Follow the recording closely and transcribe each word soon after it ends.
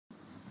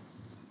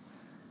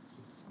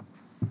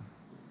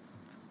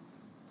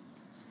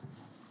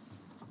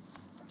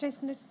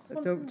Jason, I just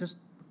want Don't, just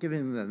give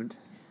him a moment.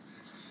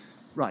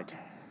 Right.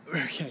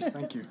 Okay,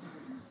 thank you.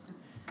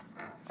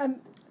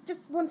 just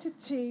wanted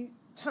to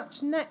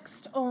touch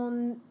next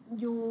on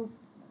your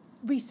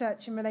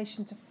research in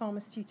relation to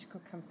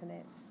pharmaceutical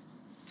companies.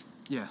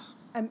 Yes.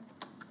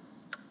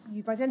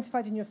 You've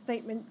identified in your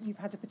statement you've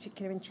had a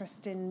particular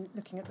interest in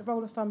looking at the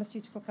role of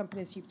pharmaceutical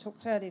companies. You've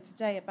talked earlier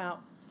today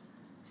about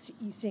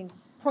you seeing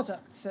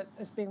products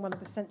as being one of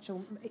the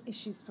central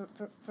issues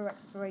for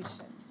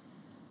exploration.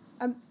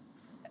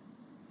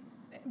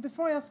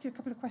 Before I ask you a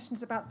couple of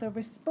questions about the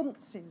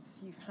responses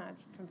you've had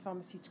from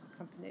pharmaceutical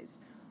companies,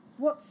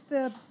 what's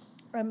the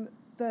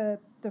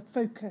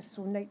focus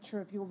or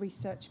nature of your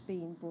research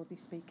been, broadly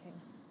speaking?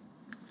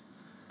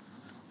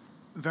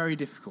 Very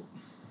difficult,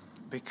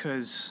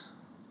 because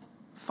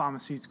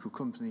pharmaceutical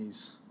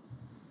companies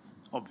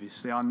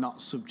obviously are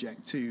not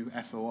subject to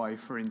FOI,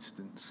 for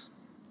instance.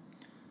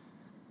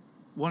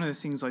 One of the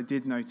things I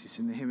did notice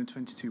in the HIMA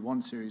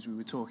 22.1 series we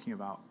were talking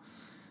about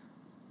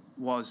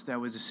was there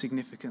was a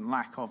significant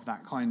lack of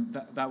that kind.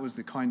 That was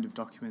the kind of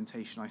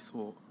documentation I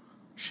thought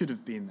should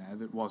have been there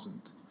that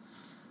wasn't.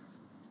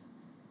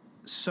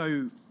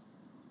 So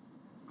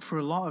for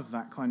a lot of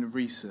that kind of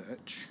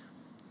research,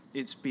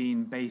 it's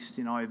been based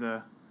in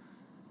either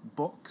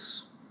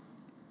books,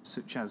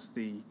 such as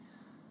the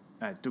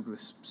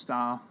Douglas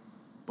Starr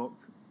book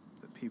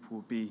that people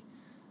will be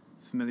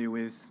familiar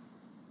with,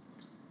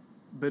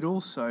 but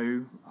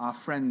also our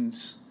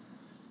friends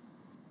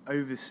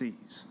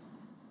overseas.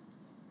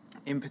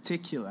 In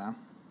particular,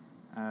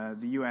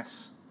 the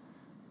US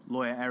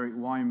lawyer Eric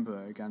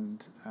Weinberg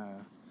and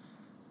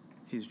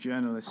his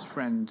journalist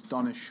friend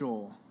Donna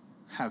Shaw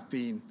have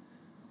been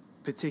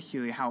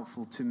particularly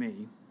helpful to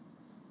me.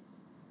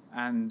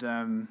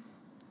 And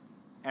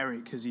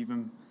Eric has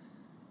even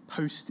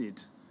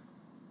posted,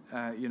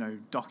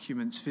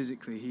 documents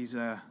physically. He's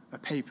a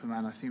paper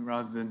man, I think,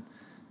 rather than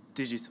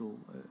digital,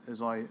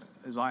 as I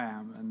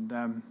am.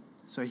 And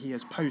so he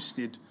has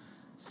posted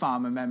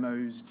pharma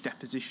memos,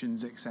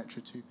 depositions,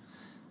 etc.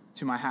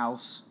 to my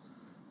house.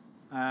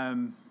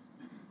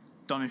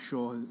 Donna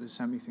Shaw has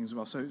sent me things as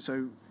well.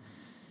 So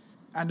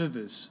and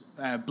others,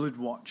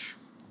 Bloodwatch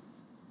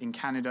in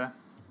Canada,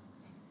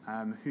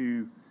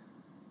 who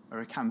are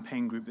a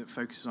campaign group that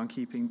focuses on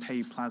keeping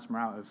paid plasma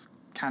out of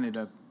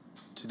Canada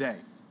today,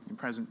 in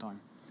present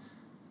time,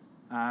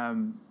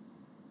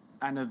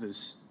 and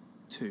others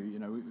too.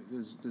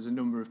 There's a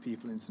number of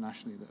people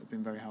internationally that have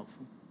been very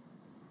helpful.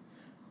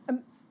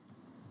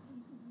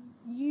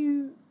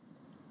 You've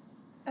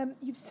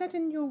said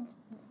in your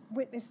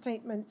witness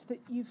statement that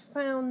you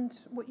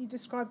found what you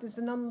described as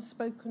an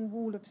unspoken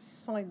wall of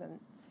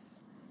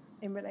silence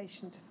in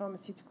relation to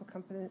pharmaceutical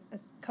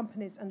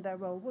companies and their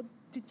role. What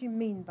did you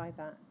mean by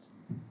that?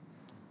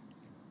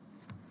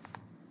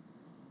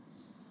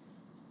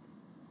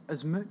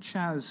 As much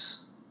as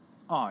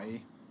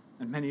I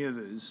and many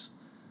others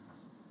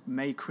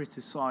may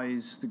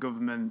criticise the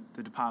government,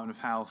 the Department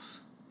of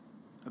Health,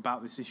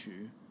 about this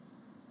issue,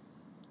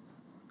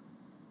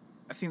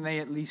 I think they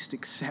at least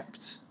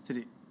accept that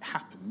it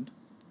happened,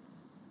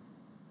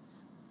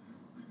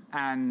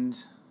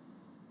 and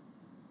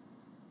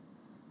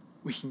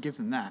we can give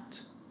them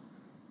that.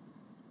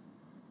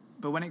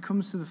 But when it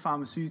comes to the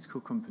pharmaceutical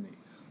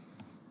companies,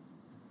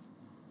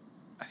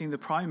 I think the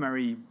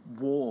primary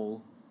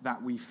wall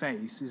that we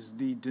face is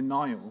the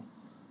denial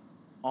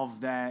of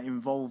their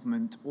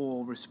involvement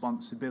or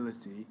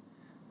responsibility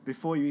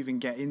before you even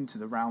get into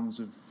the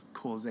realms of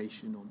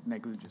causation or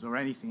negligence or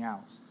anything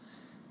else.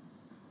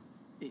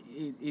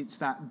 It's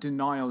that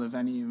denial of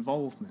any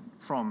involvement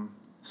from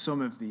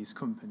some of these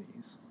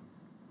companies.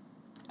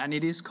 And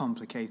it is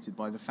complicated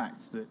by the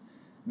fact that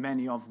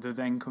many of the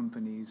then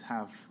companies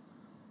have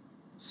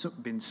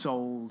been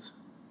sold,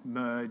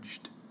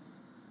 merged,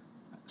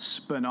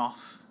 spun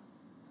off.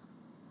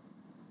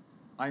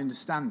 I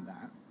understand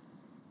that.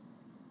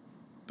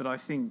 But I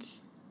think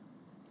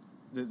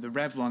that the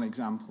Revlon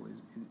example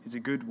is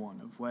a good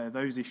one of where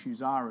those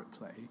issues are at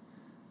play.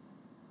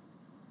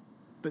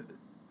 But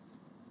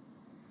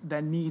there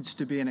needs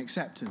to be an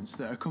acceptance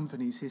that a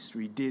company's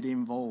history did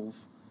involve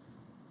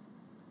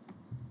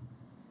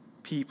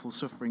people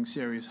suffering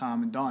serious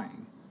harm and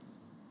dying.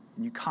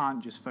 And you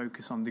can't just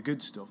focus on the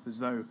good stuff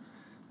as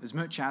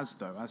much as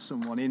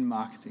someone in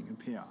marketing and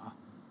PR,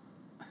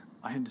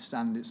 I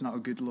understand it's not a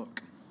good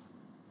look.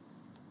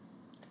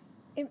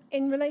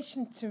 In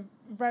relation to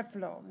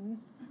Revlon,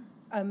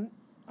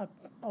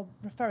 I'll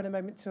refer in a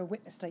moment to a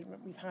witness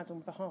statement we've had on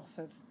behalf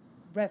of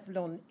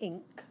Revlon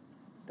Inc.,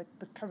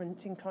 the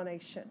current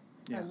incarnation.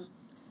 Yes.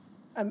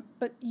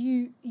 But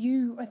you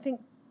I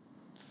think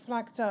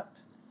flagged up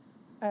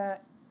a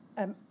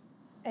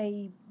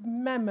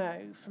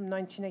memo from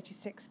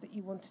 1986 that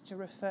you wanted to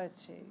refer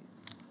to.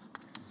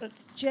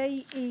 It's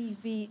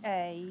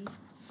JEVA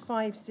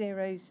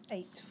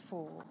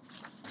 5084.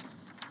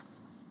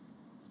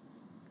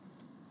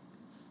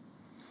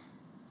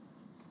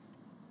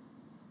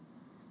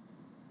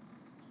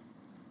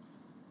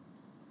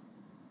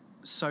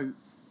 So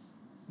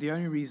the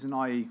only reason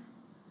I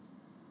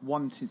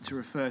wanted to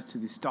refer to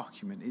this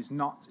document is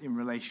not in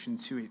relation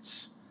to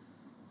its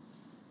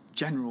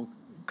general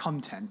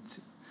content,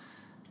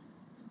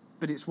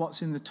 but it's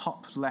what's in the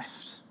top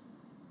left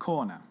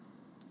corner,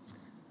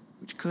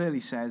 which clearly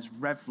says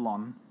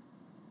Revlon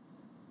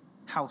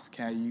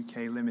Healthcare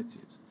UK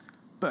Limited.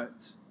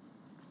 But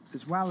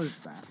as well as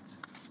that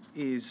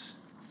is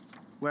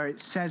where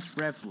it says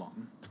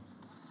Revlon,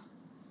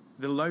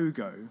 the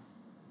logo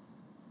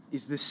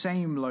is the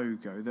same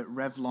logo that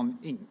Revlon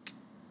Inc.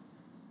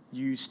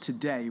 use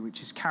today,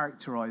 which is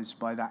characterized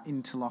by that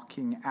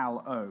interlocking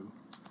LO.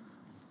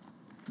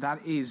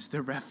 That is the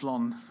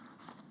Revlon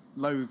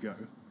logo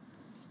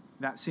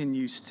that's in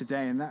use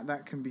today, and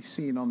that can be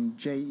seen on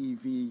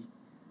JEV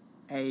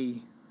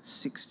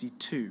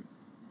A62.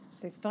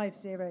 So 5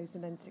 zeros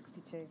and then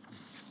 62.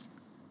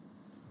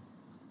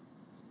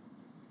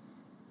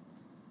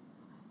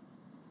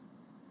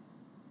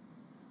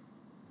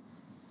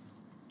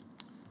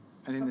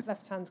 And in the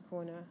left-hand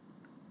corner.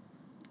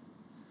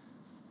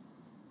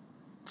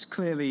 It's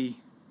clearly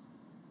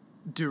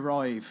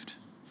derived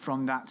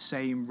from that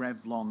same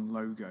Revlon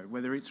logo,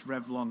 whether it's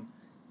Revlon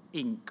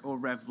Inc. or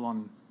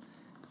Revlon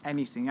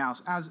anything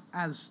else,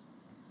 as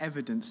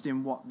evidenced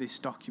in what this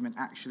document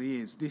actually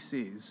is. This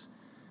is,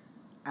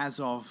 as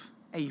of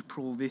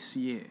April this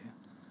year,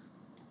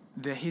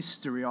 the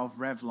history of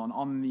Revlon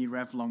on the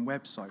Revlon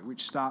website,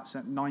 which starts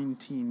at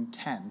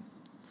 1910.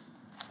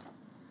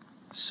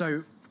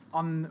 So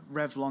on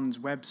Revlon's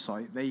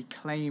website, they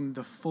claim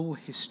the full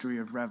history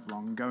of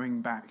Revlon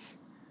going back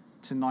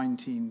to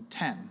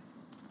 1910.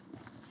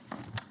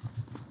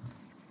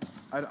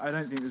 I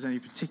don't think there's any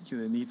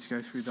particular need to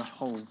go through the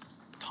whole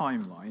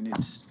timeline.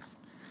 It's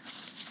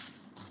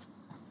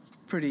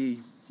pretty,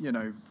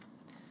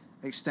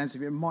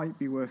 extensive. It might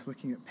be worth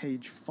looking at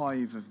page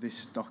 5 of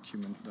this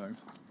document, though,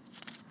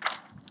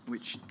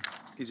 which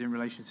is in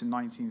relation to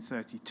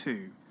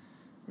 1932,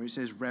 where it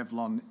says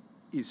Revlon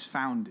is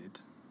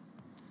founded.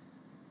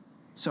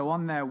 So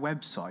on their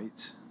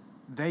website,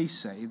 they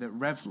say that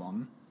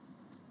Revlon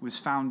was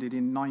founded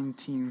in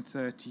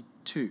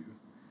 1932,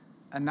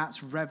 and that's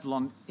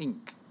Revlon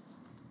Inc.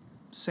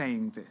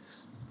 saying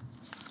this.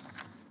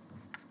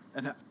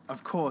 And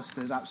of course,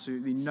 there's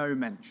absolutely no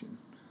mention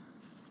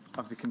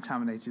of the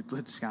contaminated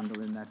blood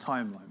scandal in their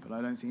timeline, but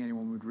I don't think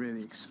anyone would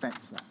really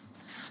expect that.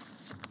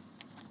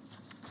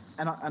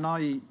 And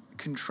I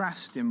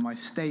contrast in my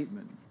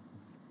statement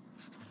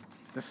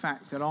the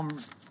fact that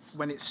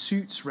when it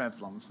suits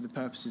Revlon for the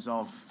purposes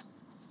of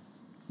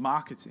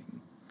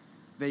marketing,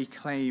 they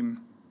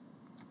claim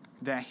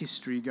their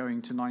history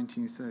going to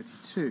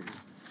 1932.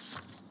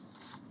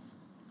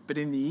 But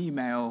in the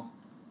email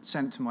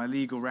sent to my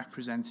legal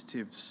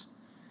representatives,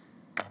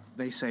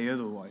 they say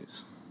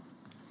otherwise.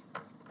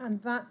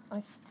 And that,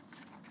 I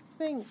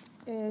think,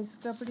 is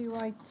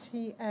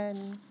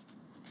WITN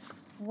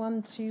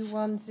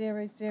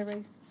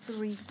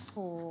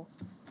 1210034.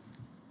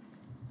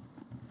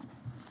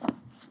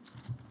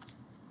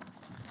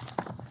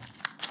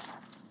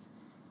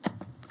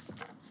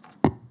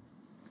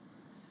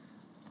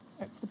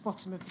 It's the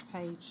bottom of the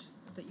page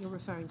that you're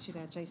referring to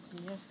there, Jason,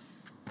 yes?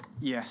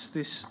 Yes,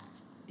 this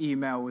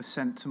email was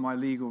sent to my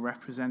legal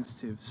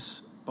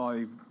representatives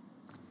by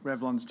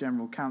Revlon's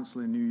general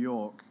counsel in New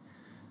York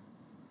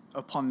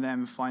upon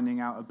them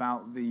finding out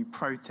about the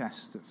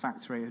protest that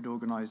Factor 8 had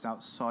organised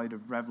outside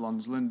of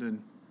Revlon's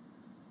London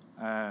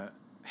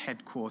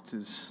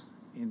headquarters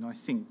in, I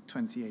think,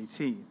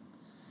 2018.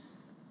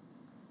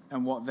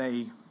 And what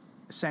they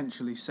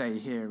essentially say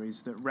here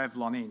is that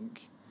Revlon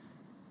Inc.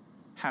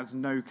 has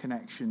no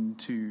connection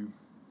to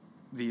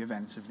the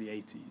events of the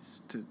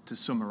 80s, to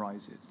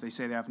summarise it. They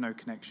say they have no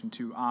connection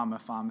to Armour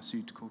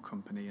Pharmaceutical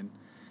Company and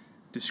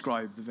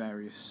describe the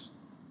various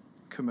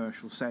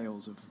commercial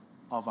sales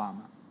of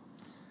Armour.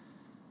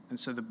 And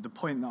so the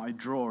point that I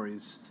draw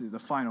is the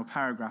final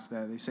paragraph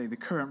there. They say the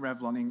current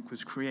Revlon Inc.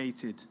 was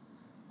created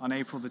on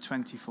April the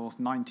 24th,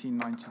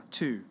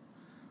 1992.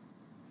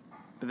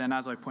 But then,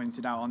 as I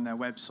pointed out on their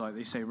website,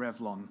 they say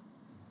Revlon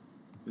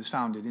was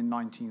founded in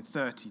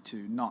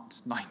 1932,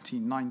 not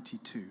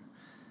 1992.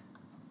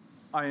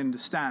 I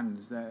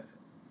understand that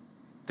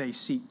they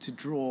seek to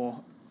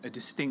draw a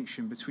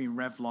distinction between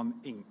Revlon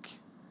Inc.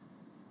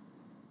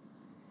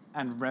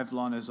 and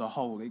Revlon as a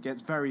whole. It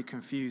gets very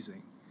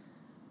confusing.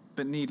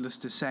 But needless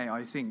to say,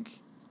 I think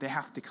they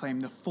have to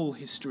claim the full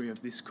history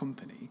of this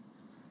company,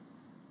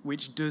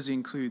 which does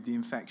include the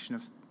infection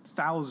of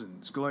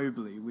thousands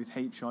globally with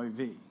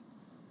HIV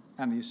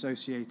and the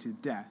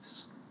associated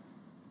deaths,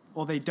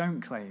 or they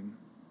don't claim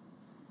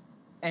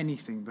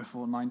anything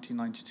before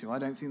 1992. I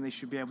don't think they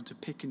should be able to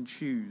pick and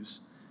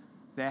choose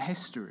their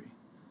history.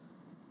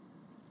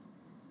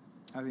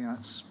 I think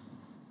that's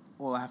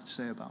all I have to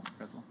say about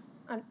Revlon.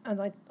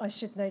 And I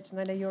should note,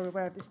 and I know you're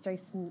aware of this,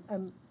 Jason,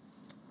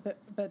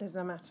 but as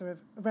a matter of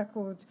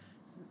record,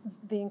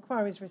 the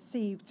inquiry's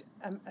received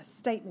a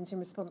statement in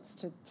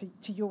response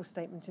to your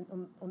statement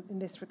in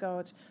this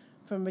regard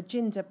from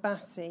Rajinder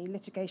Bassi,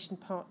 litigation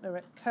partner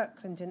at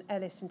Kirkland &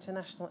 Ellis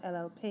International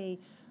LLP,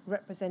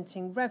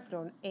 representing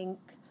Revlon Inc.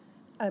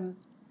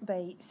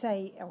 they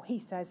say, or he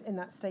says in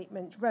that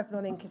statement,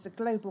 Revlon Inc. is a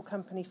global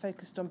company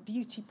focused on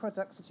beauty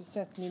products. It is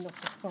certainly not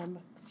a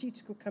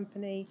pharmaceutical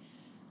company.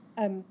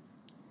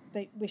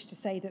 They wish to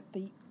say that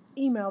the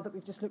email that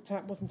we've just looked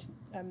at wasn't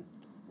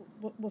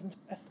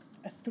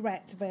a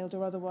threat, veiled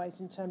or otherwise,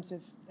 in terms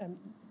of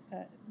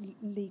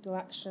legal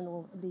action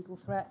or a legal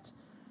threat,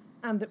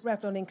 and that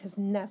Revlon Inc. has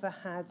never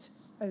had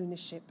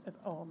ownership of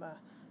Armour,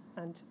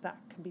 and that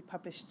can be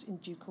published in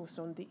due course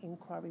on the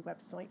inquiry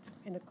website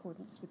in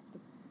accordance with the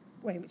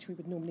way in which we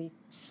would normally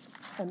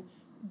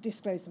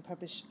disclose and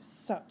publish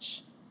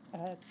such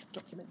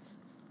documents.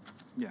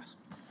 Yes.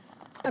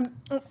 And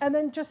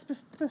then just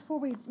before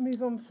we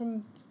move on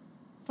from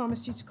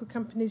pharmaceutical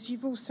companies,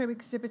 you've also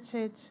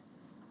exhibited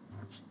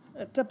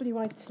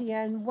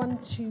WITN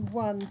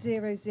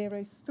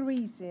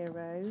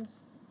 1210030,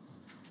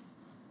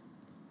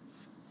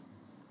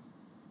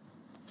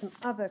 some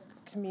other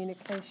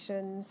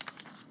communications.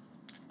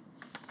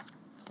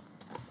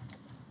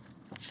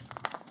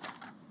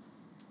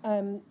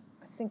 I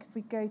think if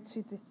we go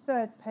to the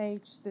third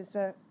page, there's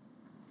a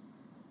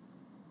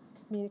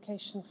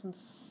communication from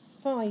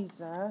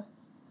Pfizer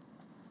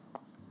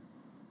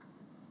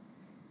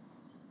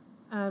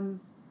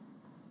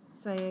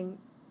saying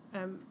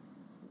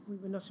we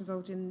were not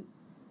involved in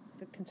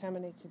the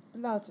contaminated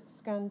blood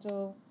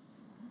scandal,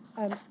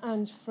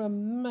 and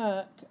from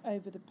Merck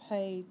over the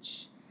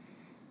page,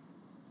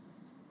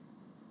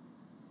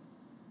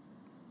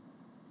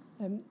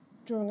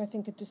 drawing, I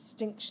think, a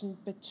distinction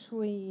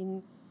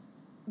between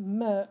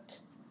Merck,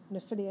 an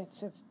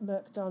affiliate of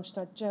Merck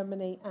Darmstadt,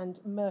 Germany, and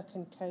Merck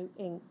 & Co.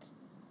 Inc.,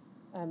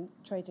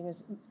 trading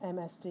as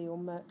MSD or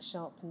Merck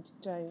Sharp and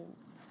Dohme.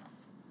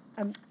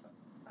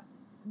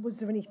 Was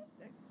there any?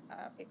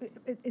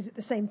 Is it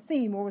the same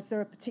theme, or was there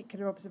a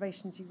particular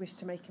observations you wish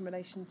to make in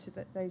relation to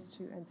those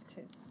two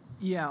entities?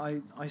 Yeah,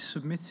 I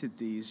submitted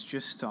these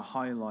just to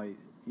highlight,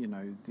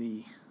 I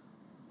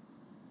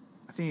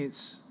think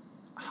it's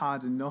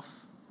hard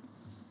enough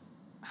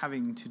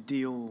having to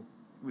deal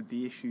with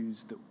the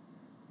issues that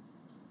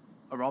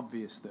are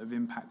obvious that have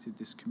impacted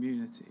this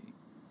community.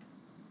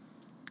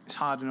 It's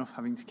hard enough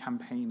having to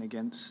campaign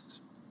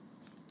against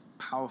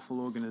powerful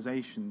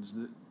organisations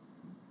that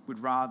would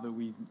rather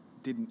we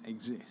didn't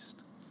exist.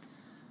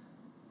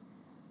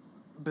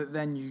 But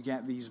then you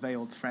get these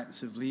veiled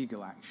threats of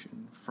legal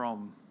action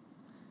from,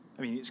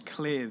 it's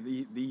clear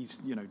these,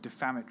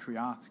 defamatory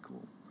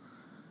article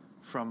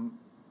from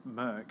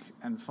Merck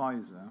and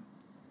Pfizer,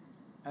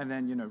 and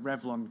then,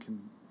 Revlon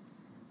can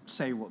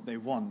say what they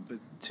want, but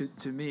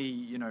to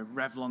me,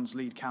 Revlon's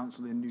lead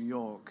counsel in New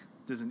York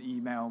doesn't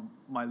email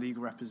my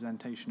legal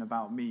representation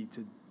about me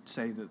to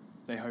say that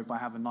they hope I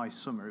have a nice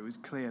summer. It was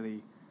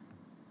clearly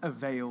a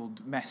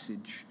veiled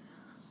message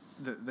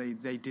that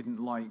they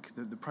didn't like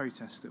the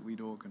protest that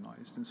we'd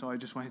organised. And so I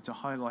just wanted to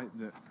highlight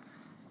that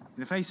in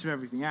the face of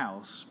everything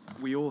else,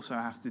 we also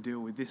have to deal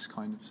with this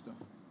kind of stuff.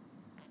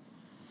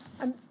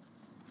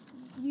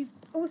 You've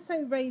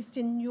also raised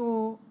in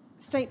your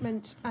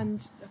statement,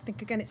 and I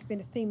think again it's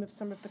been a theme of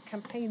some of the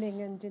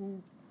campaigning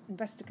and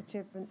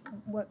investigative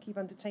work you've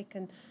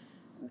undertaken,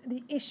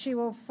 the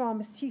issue of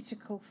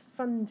pharmaceutical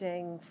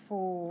funding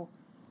for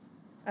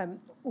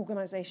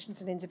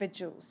organisations and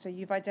individuals. So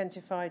you've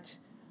identified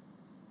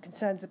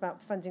concerns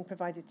about funding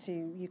provided to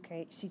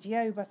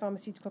UKHCGO by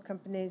pharmaceutical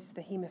companies,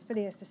 the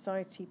Haemophilia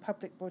Society,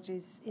 public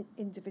bodies,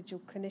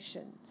 individual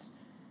clinicians.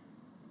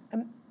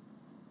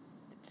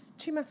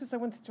 Two matters I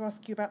wanted to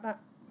ask you about that,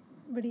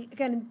 really,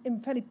 again, in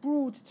fairly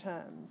broad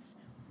terms.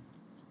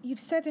 You've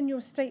said in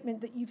your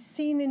statement that you've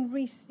seen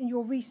in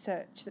your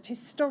research that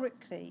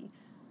historically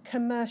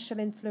commercial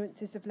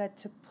influences have led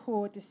to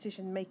poor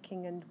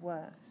decision-making and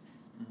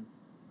worse.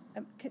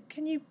 Mm-hmm.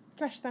 Can you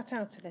flesh that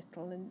out a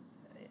little and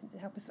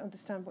help us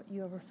understand what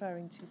you're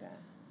referring to there?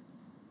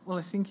 Well,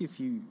 I think if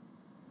you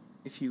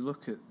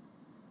look at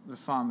the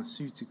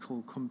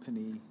pharmaceutical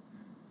company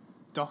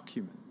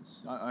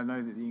documents, I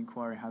know that the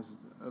inquiry has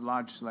a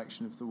large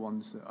selection of the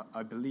ones that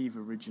I believe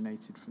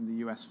originated from the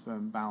US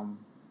firm Baum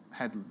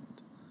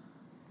Headland.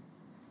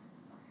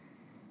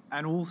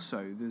 And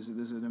also,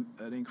 there's an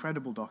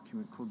incredible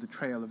document called The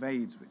Trail of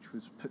AIDS, which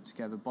was put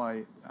together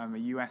by a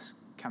US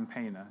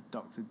campaigner,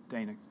 Dr.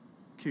 Dana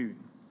Kuhn.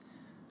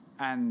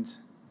 And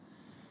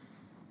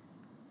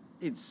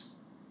it's,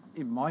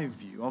 in my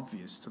view,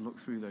 obvious to look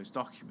through those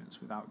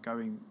documents without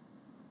going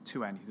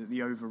to any, that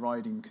the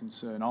overriding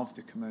concern of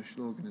the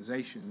commercial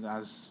organisations,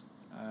 as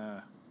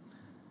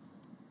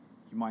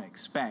you might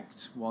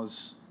expect,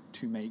 was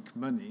to make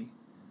money,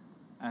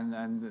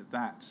 and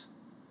that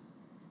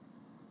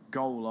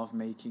goal of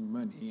making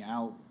money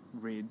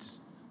outrid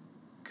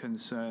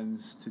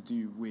concerns to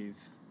do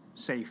with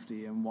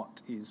safety and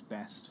what is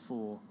best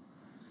for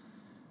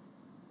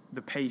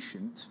the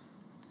patient.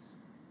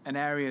 An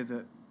area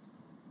that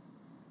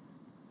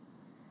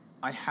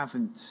I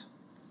haven't,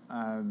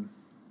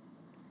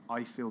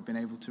 I feel, been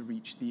able to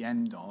reach the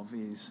end of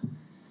is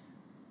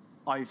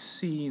I've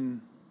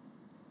seen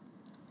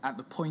at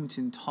the point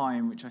in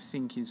time, which I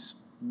think is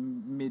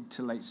mid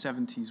to late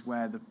 70s,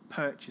 where the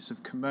purchase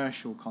of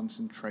commercial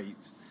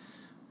concentrate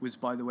was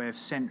by the way of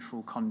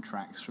central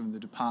contracts from the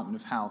Department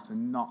of Health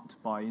and not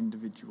by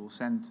individual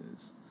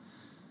centres.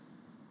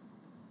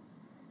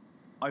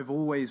 I've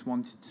always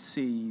wanted to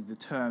see the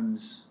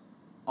terms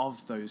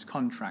of those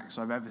contracts.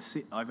 I've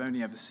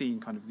only ever seen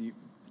kind of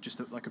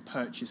like a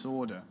purchase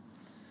order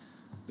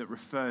that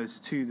refers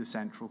to the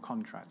central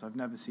contract. I've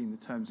never seen the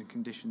terms and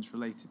conditions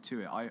related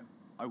to it.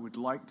 I would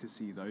like to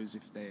see those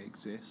if they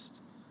exist.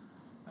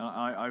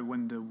 I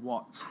wonder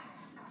what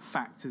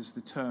factors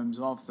the terms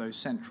of those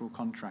central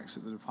contracts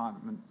at the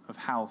Department of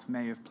Health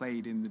may have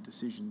played in the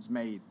decisions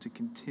made to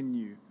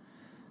continue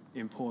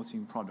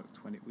importing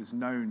product when it was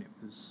known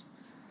it was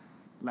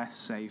less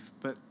safe.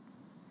 But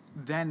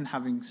then,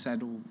 having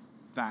said all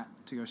that,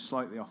 to go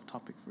slightly off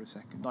topic for a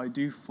second, I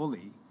do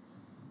fully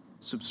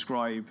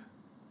subscribe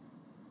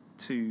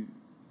to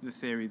the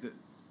theory that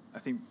I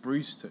think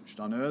Bruce touched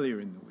on earlier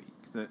in the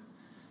week, that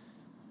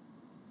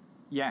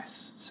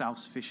yes,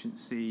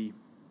 self-sufficiency,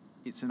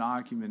 it's an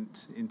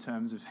argument in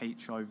terms of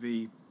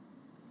HIV,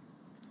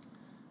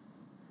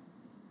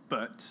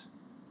 but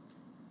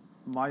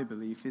my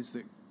belief is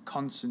that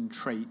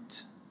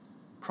concentrate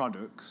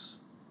products,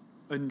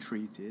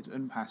 untreated,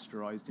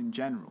 unpasteurized in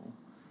general,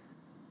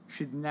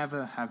 should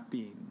never have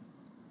been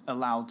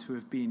allowed to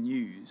have been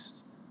used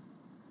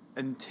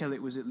until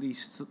it was at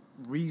least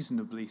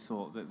reasonably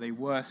thought that they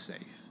were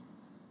safe.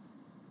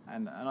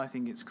 And I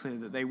think it's clear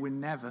that they were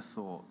never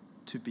thought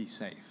to be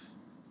safe.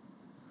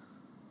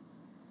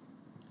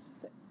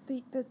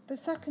 The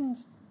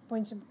second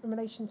point in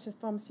relation to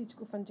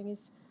pharmaceutical funding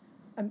is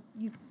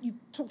you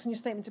talked in your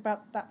statement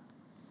about that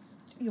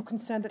you're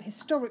concerned that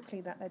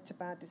historically that led to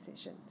bad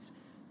decisions,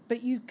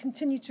 but you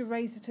continue to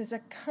raise it as a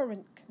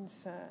current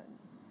concern.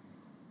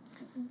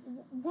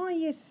 Why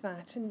is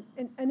that?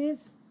 And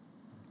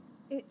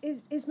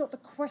is not the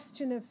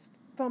question of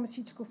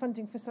pharmaceutical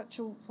funding for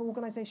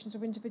organisations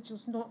or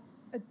individuals not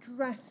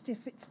addressed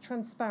if it's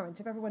transparent,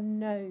 if everyone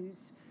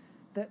knows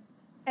that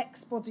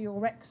X body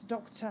or X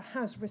doctor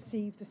has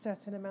received a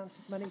certain amount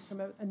of money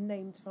from a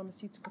named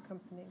pharmaceutical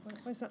company?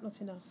 Why is that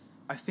not enough?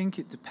 I think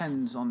it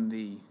depends on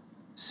the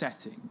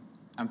setting,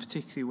 and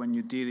particularly when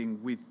you're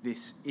dealing with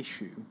this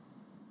issue.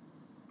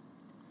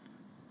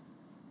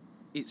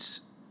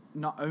 It's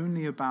not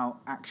only about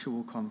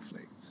actual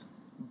conflict,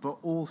 but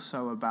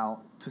also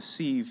about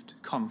perceived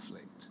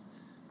conflict.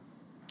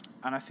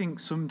 And I think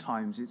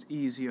sometimes it's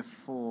easier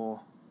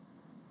for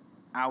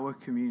our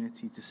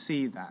community to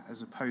see that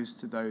as opposed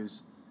to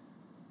those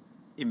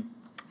in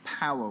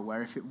power,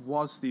 where if it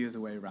was the other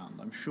way around,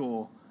 I'm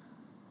sure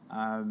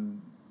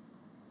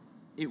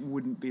it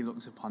wouldn't be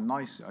looked upon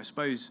nicely. I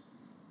suppose,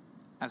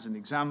 as an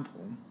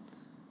example,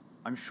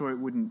 I'm sure it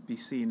wouldn't be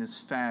seen as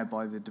fair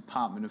by the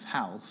Department of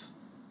Health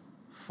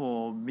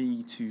for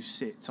me to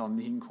sit on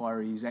the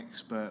inquiry's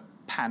expert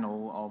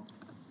panel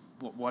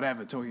of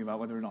whatever, talking about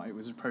whether or not it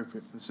was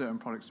appropriate for certain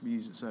products to be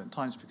used at certain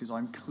times, because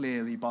I'm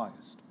clearly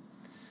biased.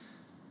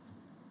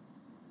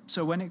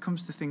 So when it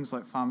comes to things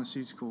like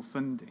pharmaceutical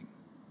funding,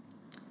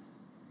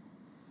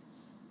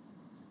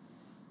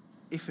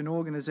 if an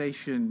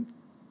organisation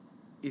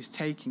is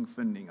taking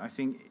funding, I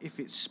think if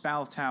it's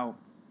spelt out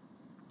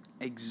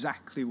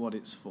exactly what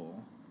it's for,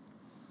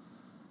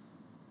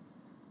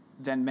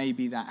 then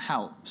maybe that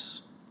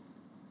helps.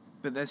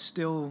 But there's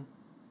still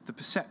the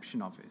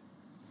perception of it.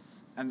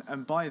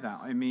 And by that,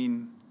 I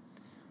mean,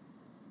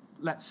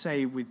 let's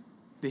say with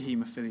the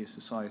Haemophilia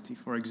Society,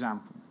 for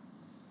example,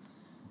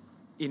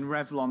 in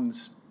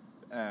Revlon's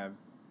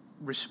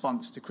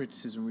response to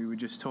criticism we were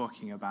just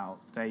talking about,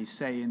 they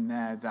say in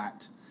there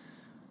that,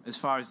 as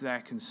far as they're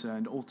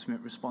concerned,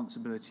 ultimate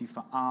responsibility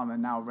for ARMA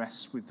now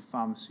rests with the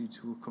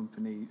pharmaceutical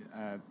company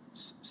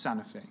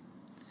Sanofi.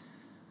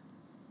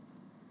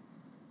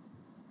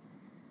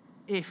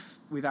 If,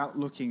 without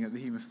looking at the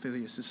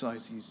Haemophilia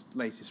Society's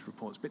latest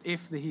reports, but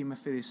if the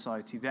Haemophilia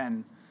Society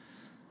then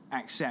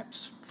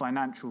accepts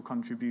financial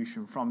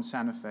contribution from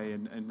Sanofi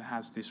and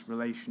has this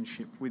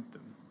relationship with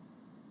them,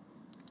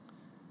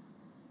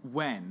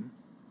 when,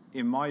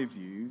 in my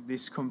view,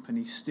 this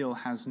company still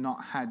has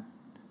not had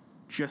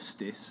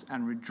justice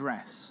and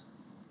redress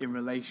in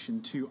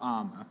relation to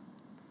ARMA,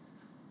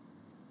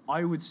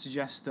 I would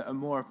suggest that a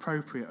more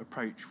appropriate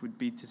approach would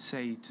be to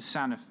say to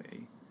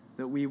Sanofi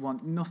that we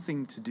want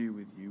nothing to do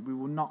with you. We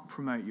will not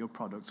promote your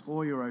products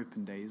or your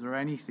open days or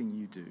anything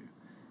you do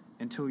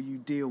until you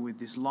deal with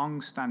this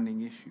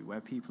long-standing issue where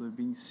people have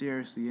been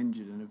seriously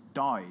injured and have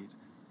died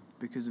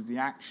because of the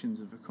actions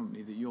of a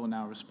company that you're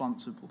now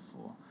responsible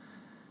for.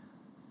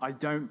 I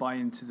don't buy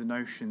into the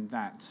notion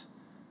that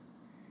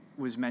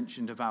was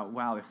mentioned about,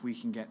 well, if we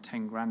can get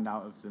 10 grand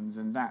out of them,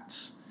 then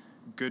that's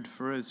good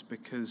for us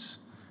because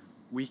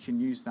we can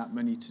use that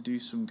money to do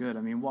some good.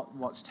 I mean,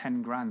 what's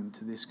 10 grand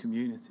to this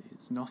community?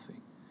 It's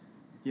nothing.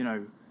 You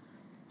know,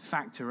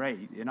 Factor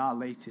 8 in our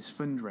latest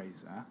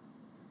fundraiser,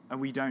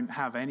 and we don't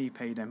have any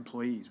paid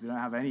employees, we don't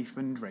have any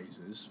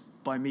fundraisers.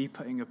 By me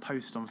putting a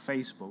post on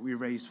Facebook, we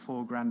raised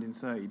 4 grand in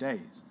 30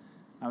 days.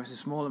 Now, it's a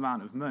small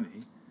amount of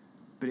money,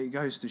 But it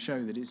goes to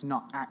show that it's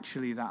not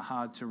actually that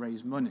hard to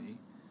raise money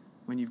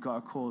when you've got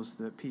a cause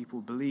that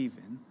people believe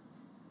in.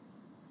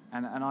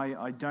 And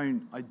I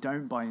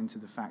don't buy into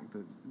the fact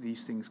that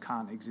these things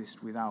can't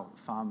exist without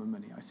farmer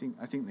money. I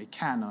think they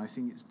can, and I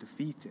think it's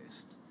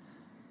defeatist.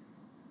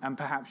 And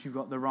perhaps you've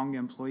got the wrong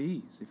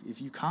employees.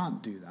 If you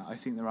can't do that, I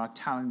think there are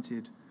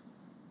talented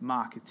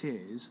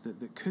marketeers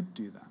that could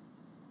do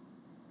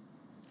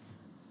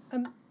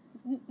that.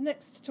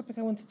 Next topic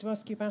I wanted to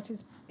ask you about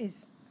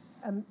is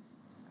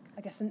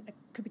I guess it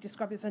could be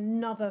described as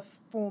another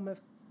form of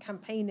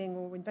campaigning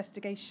or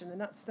investigation, and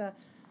that's the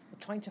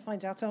trying to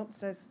find out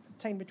answers,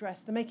 obtain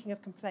redress, the making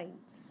of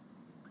complaints,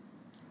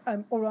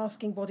 or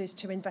asking bodies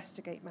to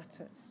investigate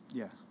matters.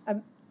 Yeah.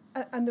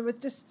 And there were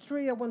just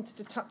three I wanted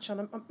to touch on.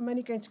 I'm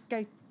only going to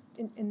go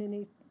in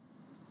any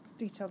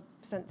detailed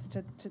sense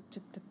to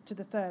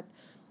the third.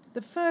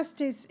 The first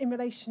is in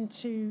relation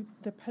to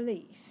the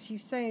police. You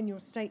say in your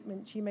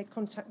statement you made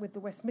contact with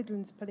the West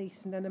Midlands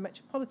Police and then the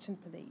Metropolitan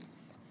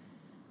Police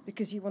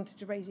because you wanted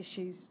to raise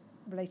issues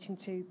relating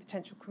to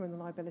potential criminal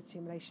liability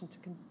in relation to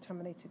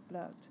contaminated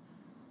blood.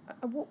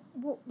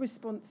 What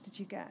response did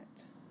you get?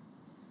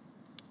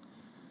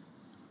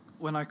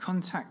 When I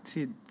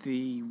contacted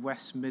the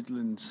West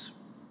Midlands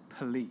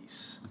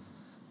Police,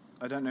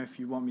 I don't know if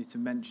you want me to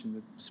mention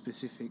the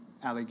specific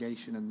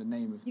allegation and the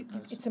name of the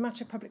person. It's a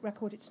matter of public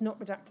record. It's not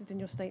redacted in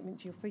your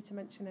statement. You're free to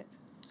mention it.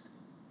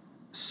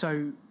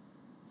 So,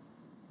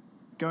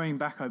 going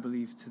back, I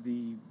believe, to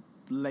the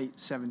late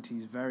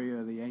 70s, very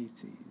early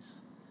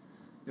 80s,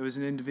 there was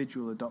an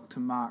individual, a Dr.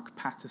 Mark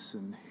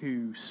Patterson,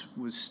 who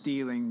was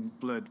stealing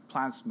blood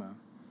plasma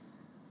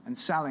and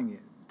selling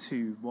it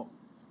to what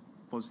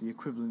was the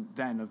equivalent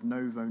then of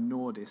Novo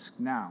Nordisk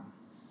now.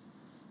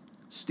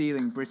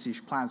 Stealing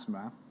British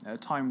plasma at a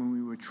time when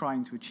we were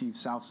trying to achieve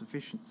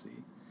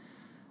self-sufficiency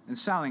and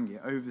selling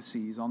it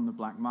overseas on the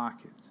black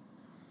market.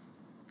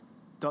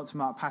 Dr.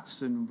 Mark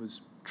Patterson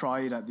was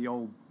tried at the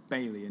Old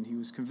Bailey and he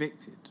was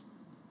convicted.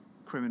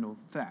 Criminal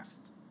theft.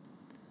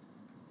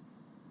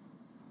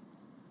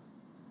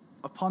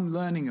 Upon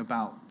learning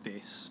about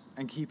this,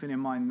 and keeping in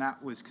mind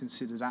that was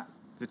considered at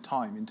the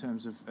time in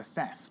terms of a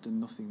theft and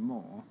nothing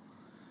more,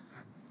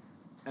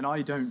 and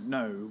I don't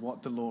know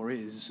what the law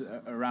is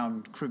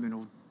around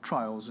criminal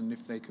trials and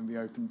if they can be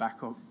opened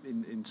back up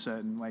in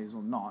certain ways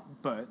or not,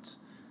 but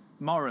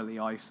morally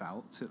I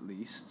felt, at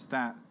least,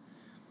 that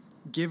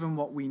given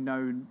what we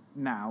know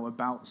now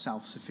about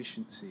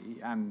self-sufficiency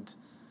and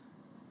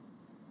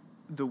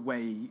the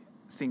way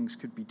things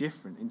could be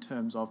different in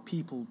terms of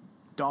people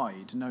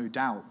died, no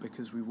doubt,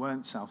 because we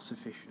weren't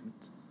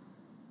self-sufficient,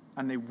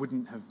 and they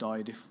wouldn't have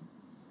died if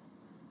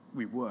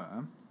we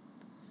were,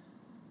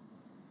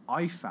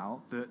 I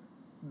felt that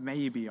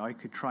maybe I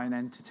could try and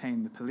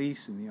entertain the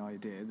police in the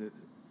idea that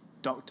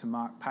Dr.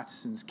 Mark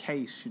Patterson's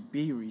case should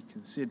be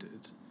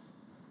reconsidered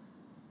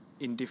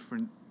in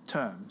different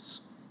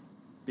terms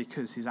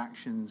because his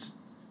actions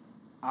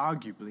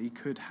arguably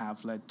could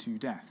have led to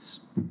deaths.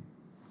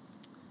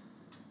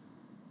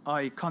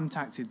 I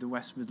contacted the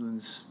West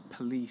Midlands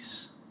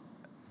Police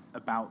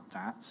about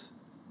that.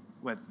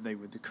 Whether they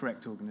were the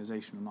correct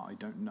organisation or not, I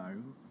don't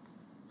know.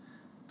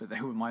 But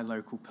they were my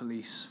local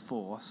police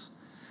force.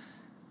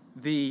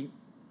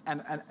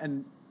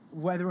 And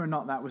whether or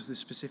not that was the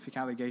specific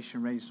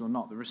allegation raised or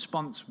not, the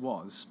response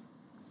was,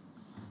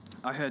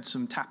 I heard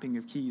some tapping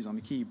of keys on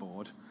a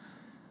keyboard,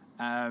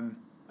 and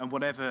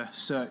whatever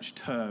search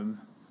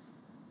term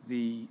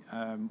the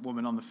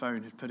woman on the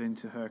phone had put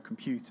into her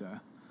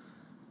computer,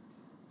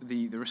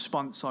 the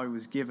response I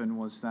was given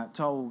was that,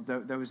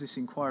 there was this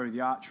inquiry,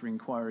 the Archer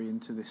inquiry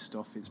into this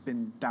stuff, it's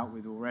been dealt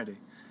with already.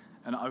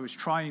 And I was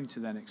trying to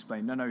then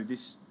explain, no,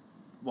 this,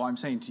 what I'm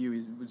saying to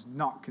you was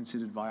not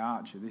considered by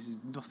Archer. This is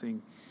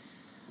nothing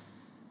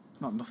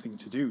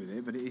to do with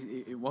it, but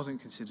it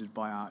wasn't considered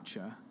by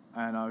Archer.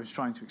 And I was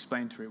trying to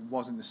explain to her it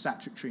wasn't a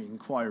statutory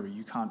inquiry.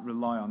 You can't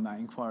rely on that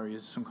inquiry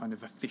as some kind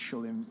of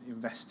official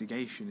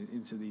investigation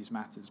into these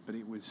matters. But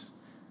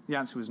the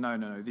answer was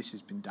no, this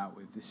has been dealt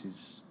with. This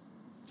is,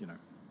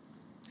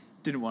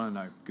 didn't want to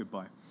know.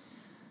 Goodbye.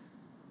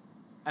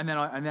 And then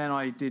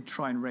I did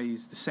try and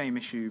raise the same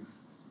issue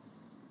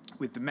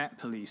with the Met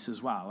Police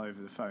as well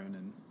over the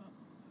phone.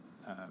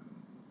 And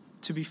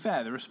to be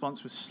fair, the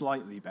response was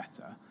slightly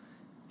better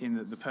in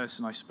that the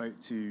person I spoke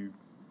to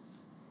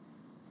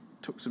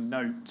took some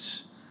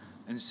notes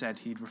and said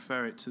he'd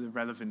refer it to the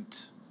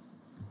relevant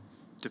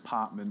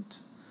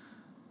department.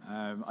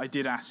 I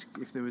did ask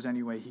if there was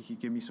any way he could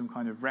give me some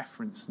kind of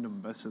reference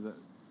number so that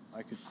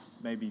I could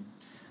maybe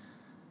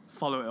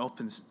follow it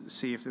up and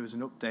see if there was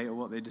an update or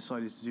what they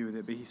decided to do with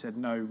it. But he said,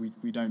 no,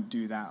 we don't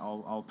do that.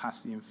 I'll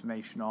pass the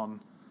information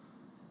on.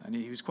 And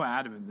he was quite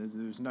adamant that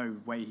there was no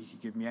way he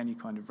could give me any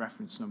kind of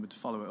reference number to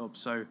follow it up.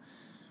 So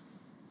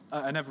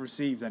I never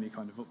received any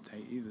kind of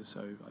update either,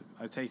 so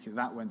I take it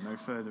that went no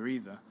further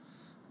either.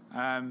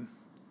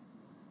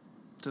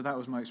 So that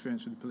was my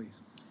experience with the police.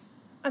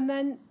 And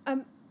then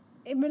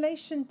in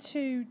relation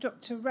to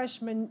Dr.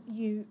 Rejman,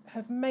 you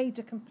have made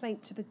a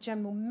complaint to the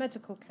General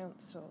Medical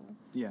Council.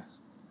 Yes.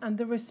 and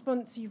the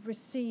response you've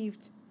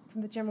received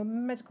from the General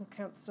Medical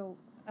Council,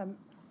 I mean,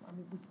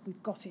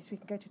 we've got it, so we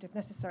can go to it if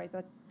necessary,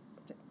 but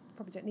I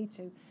probably don't need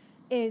to,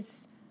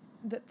 is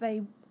that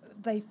they've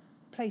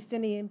placed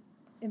any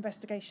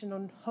investigation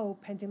on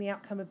hold pending the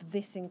outcome of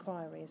this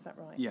inquiry. Is that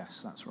right?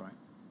 Yes, that's right.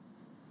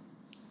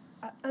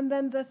 And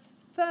then the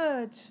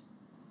third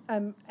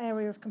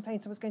area of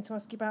complaint I was going to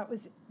ask you about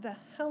was the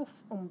Health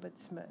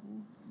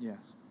Ombudsman. Yes.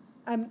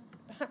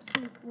 Perhaps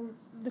we'll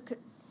look at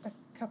a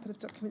couple of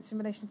documents in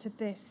relation to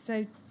this.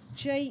 So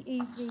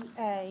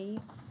JEVA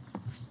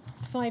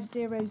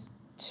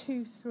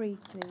 5023,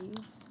 please.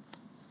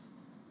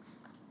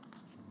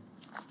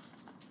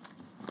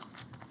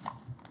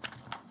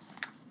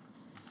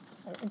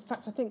 In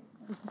fact, I think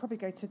we can probably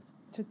go to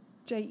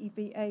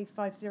JEVA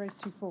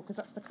 5024 because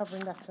that's the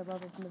covering letter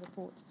rather than the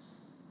report.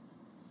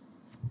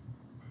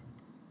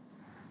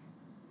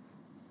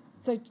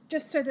 So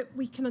just so that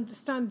we can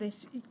understand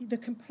this, the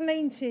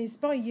complaint is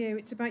by you,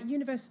 it's about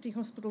University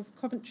Hospitals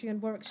Coventry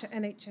and Warwickshire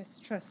NHS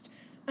Trust,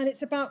 and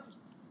it's about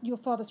your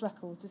father's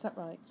records, is that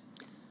right?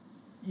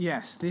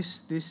 Yes,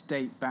 this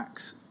dates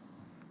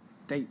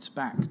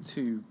back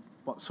to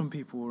what some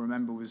people will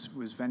remember was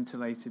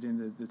ventilated in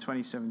the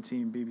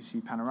 2017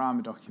 BBC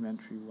Panorama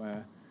documentary,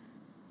 where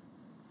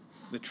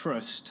the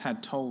Trust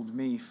had told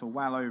me for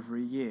well over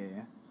a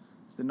year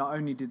that not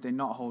only did they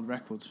not hold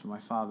records for my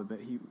father, but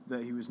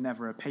that he was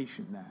never a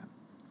patient there.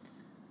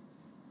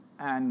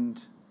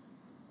 And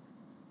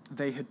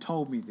they had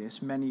told me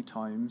this many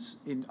times.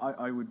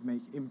 I would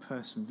make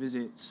in-person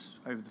visits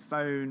over the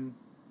phone,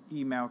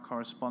 email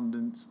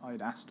correspondence.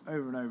 I'd asked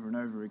over and over and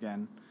over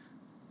again.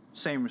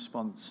 Same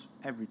response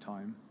every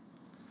time.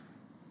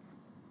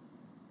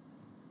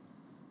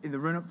 In the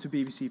run-up to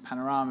BBC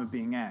Panorama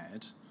being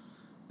aired,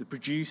 the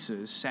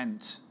producers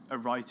sent a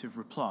right of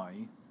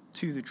reply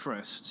to the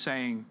Trust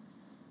saying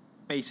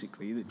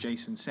basically that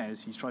Jason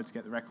says he's tried to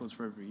get the records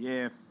for over a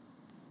year.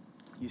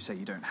 You say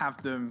you don't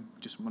have them,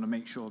 just want to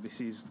make sure this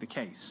is the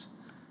case.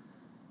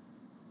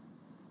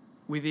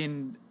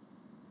 Within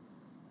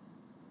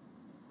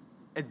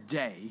a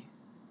day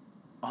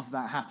of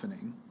that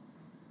happening,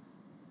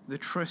 the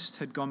Trust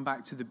had gone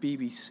back to the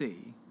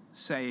BBC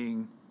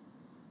saying,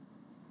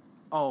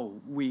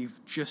 oh, we've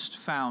just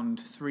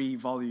found 3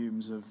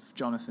 volumes of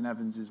Jonathan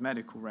Evans's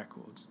medical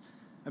records.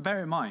 And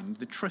bear in mind,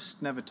 the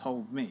Trust never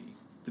told me.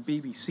 The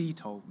BBC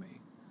told me.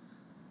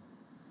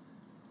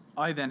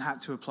 I then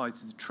had to apply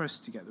to the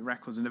Trust to get the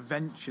records, and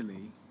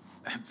eventually,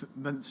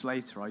 months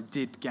later, I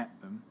did get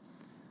them.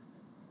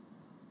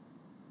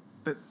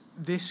 But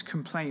this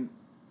complaint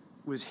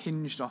was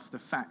hinged off the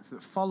fact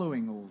that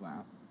following all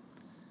that,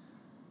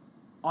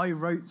 I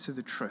wrote to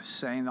the Trust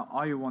saying that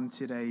I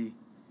wanted a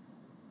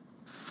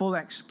full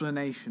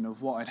explanation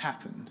of what had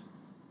happened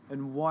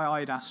and why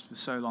I'd asked for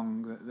so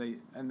long that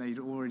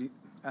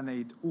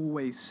they'd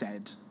always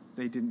said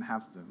they didn't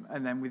have them.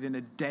 And then within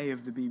a day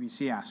of the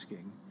BBC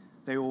asking,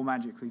 they all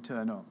magically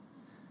turn up.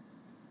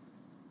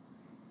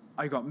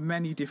 I got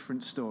many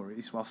different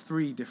stories,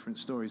 3 different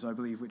stories, I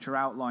believe, which are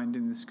outlined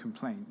in this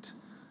complaint.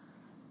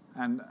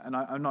 And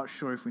I'm not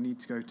sure if we need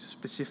to go to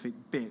specific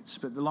bits,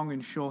 but the long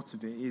and short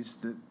of it is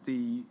that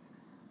the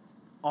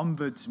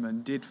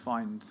Ombudsman did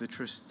find the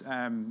Trust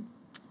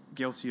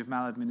guilty of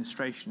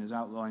maladministration, as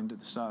outlined at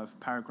the start of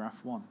paragraph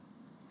 1.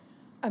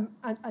 I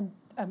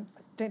don't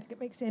think it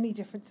makes any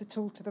difference at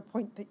all to the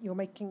point that you're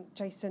making,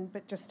 Jason,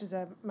 but just as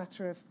a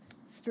matter of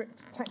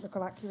strict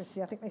technical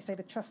accuracy, I think they say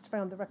the Trust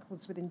found the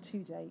records within 2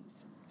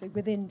 days. So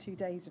within 2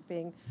 days of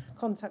being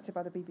contacted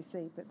by the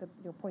BBC, but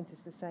your point is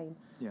the same.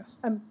 Yes.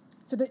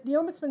 So the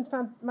Ombudsman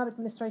found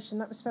maladministration,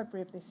 that was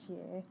February of this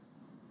year.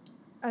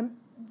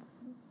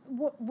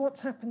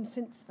 What's happened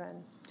since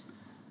then?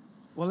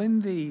 Well,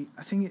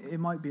 I think it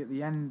might be at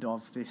the end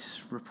of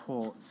this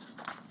report.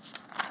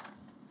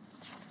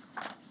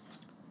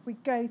 We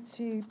go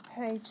to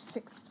page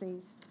 6,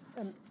 please.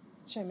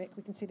 Shomik,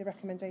 we can see the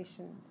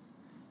recommendations.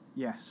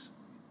 Yes.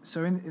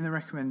 So in the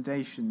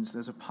recommendations,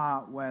 there's a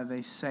part where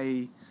they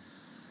say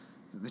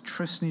that the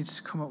Trust needs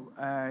to come up,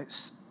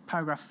 it's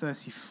paragraph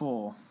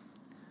 34.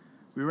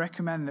 We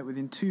recommend that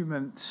within 2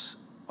 months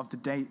of the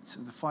date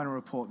of the final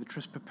report, the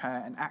Trust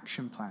prepare an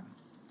action plan,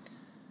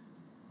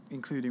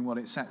 including what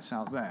it sets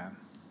out there.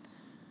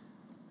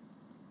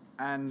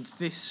 And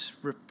this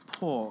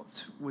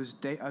report was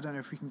I don't know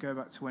if we can go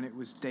back to when it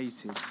was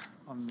dated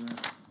on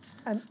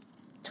the...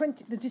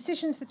 The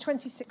decision's the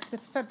 26th of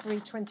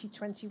February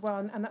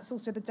 2021, and that's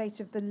also the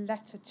date of the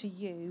letter to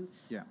you,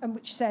 yeah. And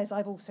which says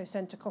I've also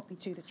sent a copy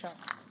to the Trust.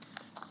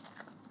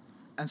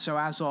 And so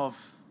as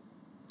of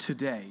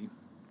today,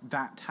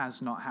 that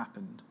has not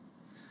happened.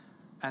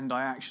 And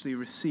I actually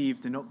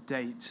received an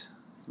update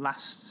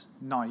last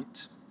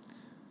night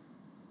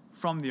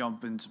from the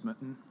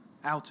Ombudsman,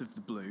 out of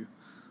the blue,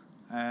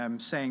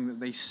 saying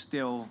that they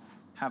still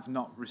have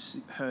not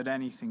heard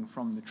anything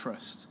from the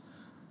Trust.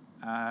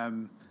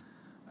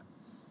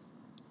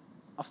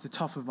 Off the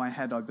top of my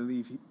head, I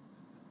believe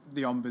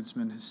the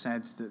Ombudsman has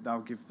said that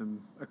they'll give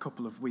them a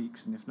couple of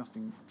weeks, and if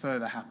nothing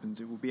further happens,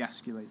 it will be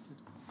escalated.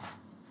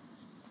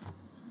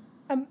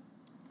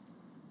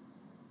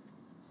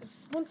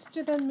 wanted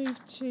to then move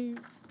to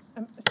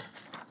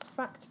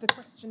back to the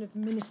question of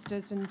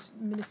ministers and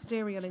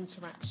ministerial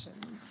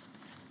interactions.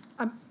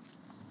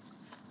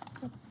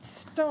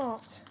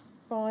 Start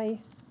by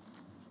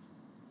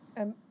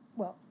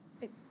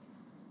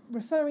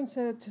referring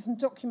to some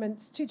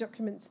documents, two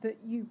documents that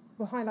you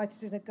were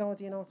highlighted in a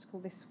Guardian article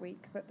this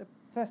week, but the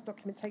first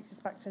document takes us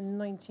back to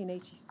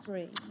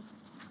 1983.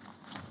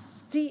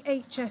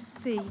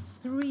 DHSC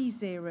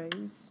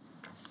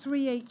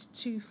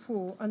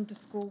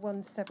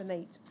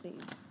 303824_178,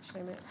 please.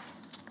 Show me.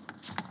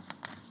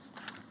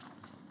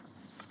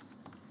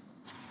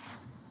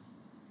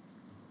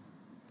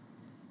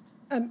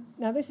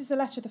 Now, this is a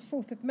letter, the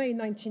 4th of May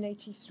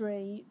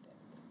 1983.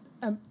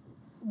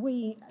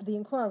 We, the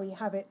inquiry,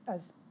 have it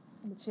as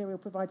material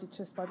provided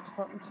to us by the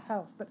Department of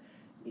Health. But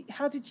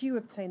how did you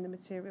obtain the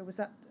material? Was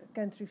that,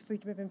 again, through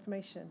Freedom of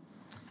Information?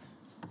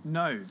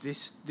 No,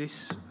 this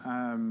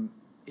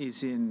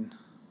is in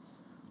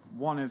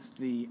one of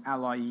the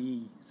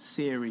LIE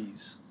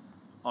series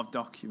of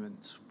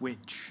documents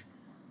which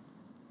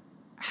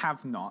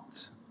have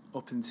not,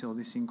 up until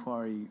this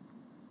inquiry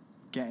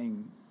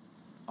getting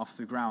off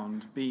the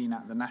ground, been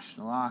at the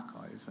National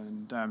Archive.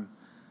 And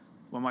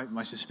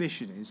my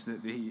suspicion is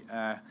that the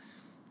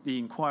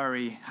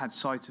inquiry had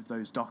sight of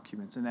those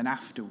documents, and then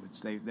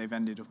afterwards they've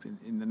ended up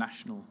in the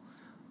National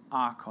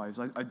Archives.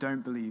 I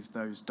don't believe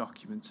those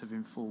documents have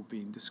in full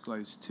been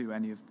disclosed to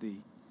any of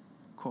the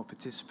core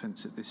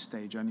participants at this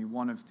stage, only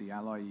one of the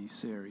LIE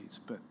series.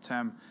 But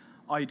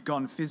I'd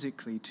gone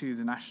physically to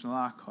the National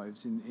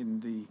Archives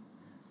in the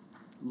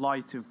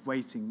light of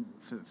waiting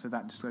for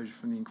that disclosure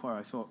from the inquiry.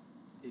 I thought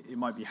it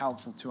might be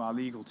helpful to our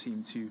legal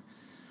team to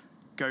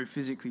go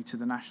physically to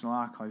the National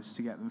Archives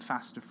to get them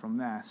faster from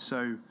there.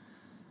 So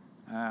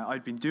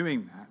I'd been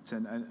doing that,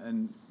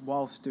 and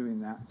whilst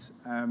doing that,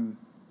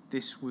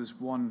 this was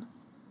one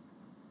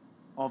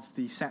of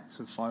the sets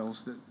of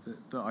files that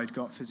I'd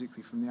got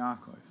physically from the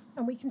archive.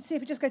 And we can see,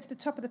 if we just go to the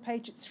top of the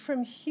page, it's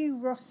from Hugh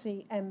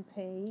Rossi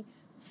MP,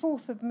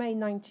 4th of May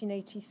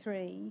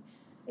 1983.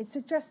 It's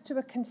addressed to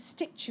a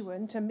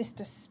constituent, a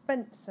Mr.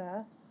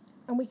 Spencer,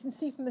 and we can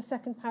see from the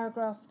second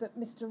paragraph that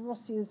Mr.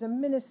 Rossi is a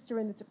minister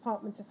in the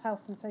Department of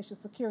Health and Social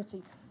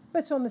Security,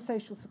 but on the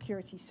social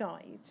security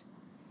side.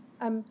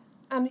 And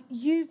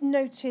you've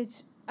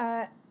noted,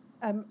 I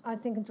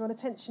think, and drawn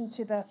attention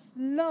to the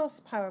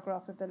last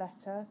paragraph of the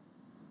letter,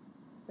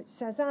 which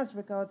says, as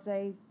regards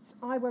AIDS,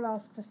 I will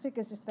ask for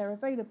figures if they're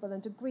available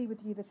and agree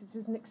with you that it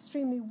is an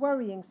extremely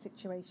worrying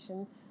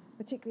situation,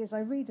 particularly as I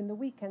read in the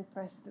weekend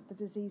press that the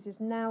disease is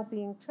now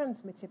being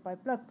transmitted by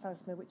blood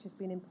plasma, which has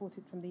been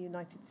imported from the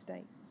United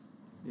States.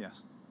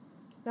 Yes.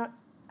 Now,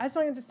 as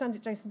I understand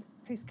it, Jason,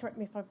 please correct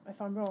me if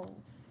I'm wrong,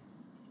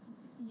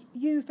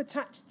 you've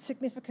attached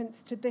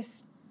significance to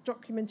this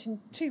document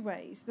in two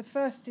ways. The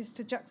first is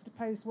to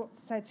juxtapose what's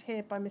said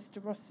here by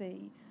Mr.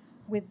 Rossi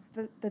with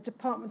the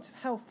Department of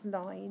Health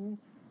line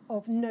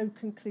of no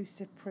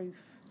conclusive proof.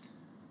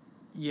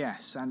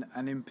 Yes, and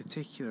in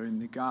particular in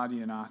the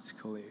Guardian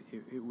article,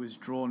 it was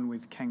drawn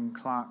with Ken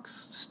Clark's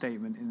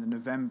statement in the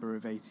November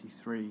of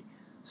 '83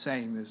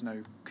 saying there's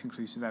no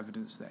conclusive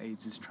evidence that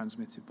AIDS is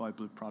transmitted by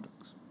blood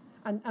products.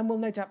 And we'll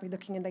no doubt be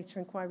looking in later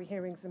inquiry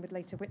hearings and with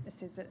later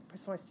witnesses at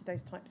precisely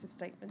those types of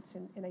statements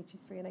in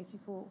 '83 and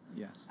 '84.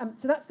 Yes.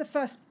 So that's the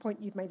first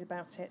point you've made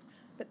about it.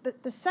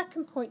 But the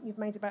second point you've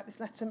made about this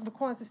letter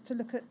requires us to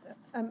look at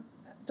a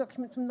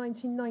document from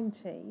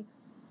 1990,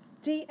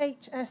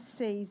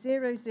 DHSC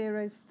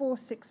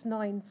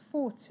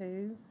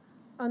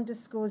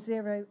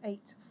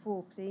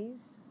 00469420_084,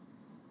 please.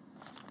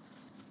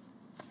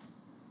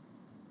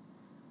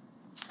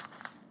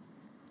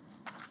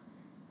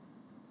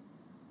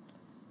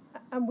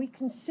 And we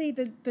can see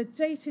the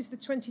date is the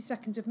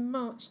 22nd of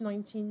March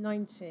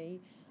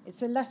 1990.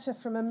 It's a letter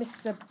from a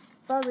Mr.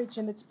 Burridge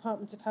in the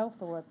Department of Health,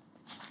 or a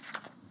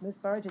Ms.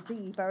 Burridge, a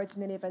D.E. Burridge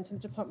in any event, in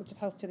the Department of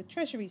Health to the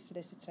Treasury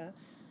Solicitor.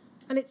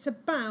 And it's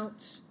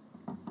about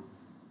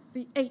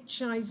the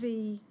HIV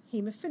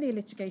haemophilia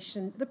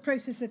litigation, the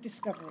process of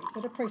discovery,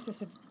 so the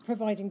process of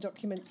providing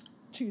documents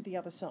to the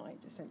other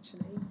side,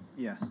 essentially.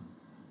 Yes.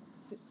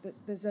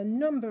 There's a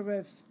number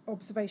of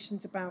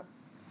observations about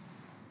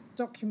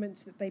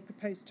documents that they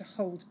propose to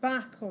hold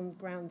back on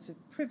grounds of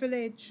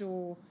privilege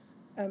or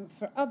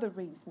for other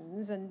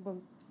reasons, and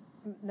we'll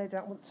no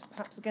doubt want to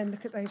perhaps again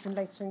look at those in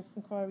later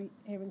inquiry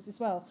hearings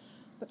as well.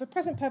 But for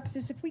present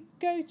purposes, if we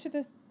go to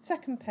the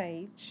second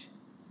page,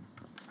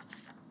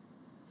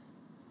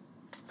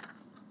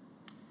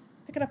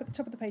 pick it up at the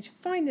top of the page.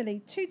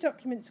 Finally, two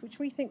documents which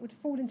we think would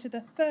fall into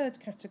the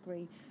third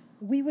category.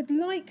 We would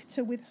like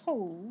to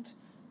withhold,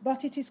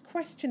 but it is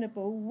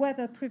questionable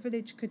whether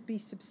privilege could be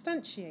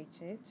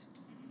substantiated.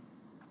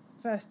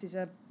 First is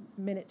a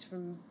minute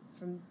from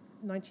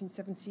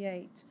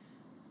 1978.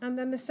 And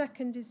then the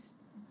second is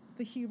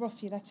the Hugh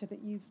Rossi letter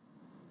that you've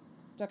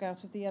dug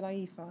out of the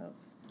LIE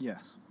files.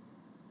 Yes.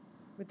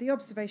 With the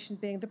observation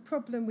being, the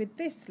problem with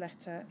this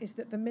letter is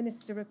that the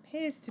minister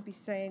appears to be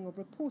saying or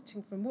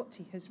reporting from what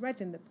he has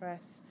read in the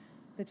press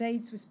that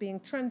AIDS was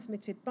being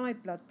transmitted by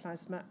blood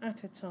plasma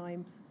at a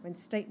time when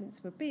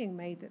statements were being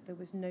made that there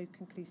was no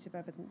conclusive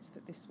evidence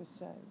that this was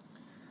so.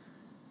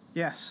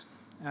 Yes,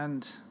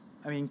 and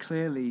I mean,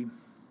 clearly,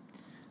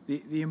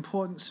 the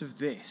importance of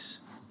this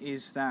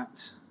is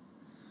that,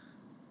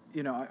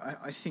 you know,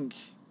 I think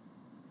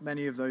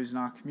many of those in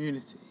our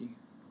community,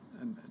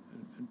 and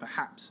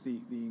perhaps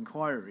the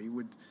inquiry,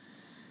 would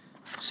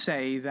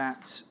say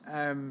that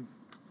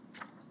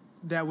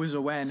there was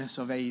awareness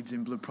of AIDS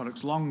in blood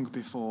products long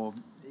before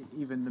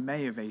even the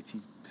May of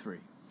 '83.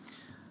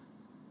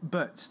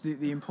 But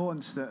the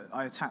importance that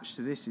I attach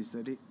to this is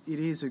that it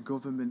is a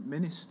government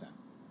minister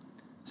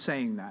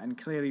saying that, and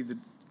clearly the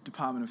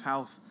Department of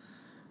Health,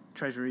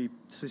 Treasury,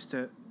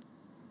 Solicitor,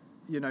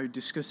 you know,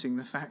 discussing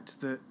the fact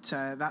that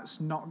that's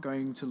not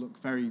going to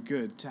look very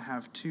good to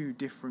have two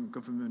different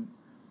government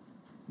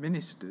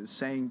ministers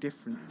saying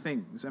different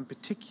things, and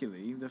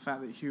particularly the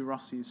fact that Hugh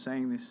Rossy is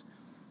saying this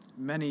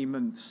many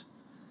months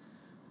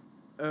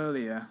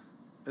earlier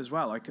as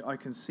well. I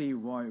can see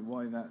why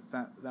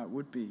that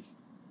would be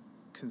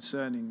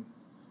concerning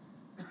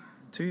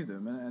to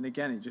them, and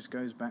again, it just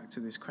goes back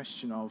to this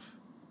question of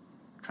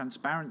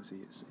transparency.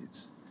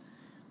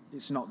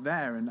 It's not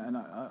there, and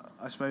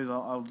I suppose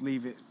I'll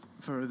leave it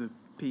for other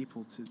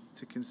people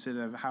to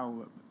consider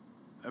how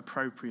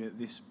appropriate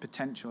this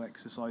potential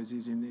exercise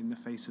is in the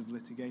face of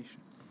litigation.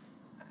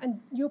 And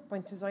your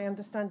point, as I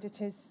understand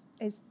it, is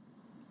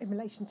in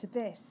relation to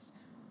this.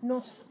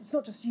 It's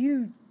not just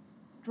you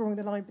drawing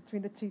the line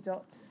between the two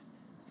dots,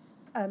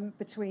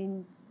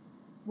 between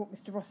what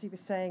Mr. Rossy was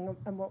saying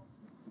and what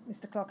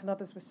Mr. Clark and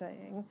others were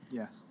saying.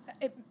 Yes.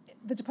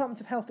 The Department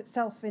of Health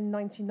itself in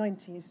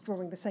 1990 is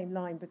drawing the same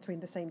line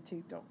between the same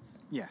two dots.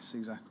 Yes,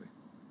 exactly.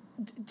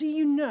 Do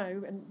you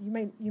know, and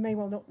you may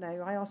well not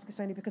know, I ask this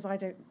only because I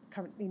don't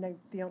currently know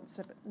the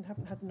answer but and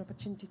haven't had an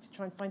opportunity to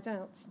try and find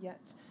out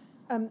yet,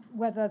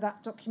 whether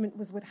that document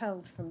was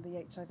withheld from the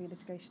HIV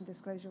litigation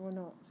disclosure or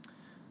not?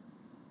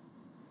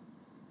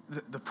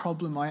 The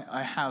problem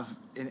I have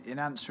in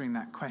answering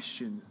that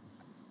question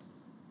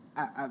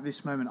at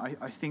this moment,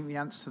 I think the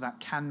answer to that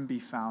can be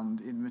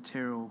found in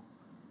material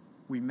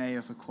we may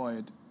have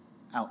acquired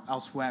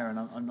elsewhere, and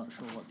I'm not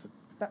sure what the...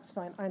 That's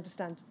fine, I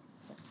understand.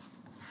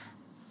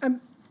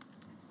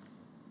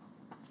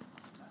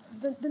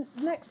 The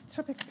next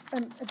topic,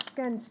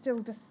 again, still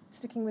just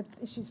sticking with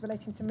issues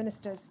relating to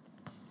ministers,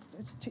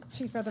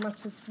 two further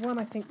matters. One,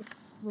 I think,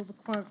 will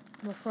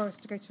require us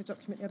to go to a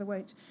document, the other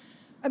won't.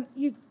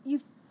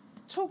 You've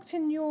talked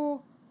in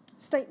your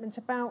statement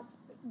about,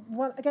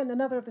 well, again,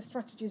 another of the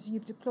strategies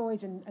you've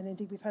deployed, and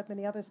indeed we've heard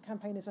many others,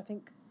 campaigners, I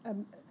think,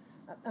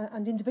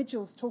 and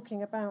individuals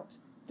talking about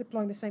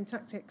deploying the same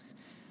tactics,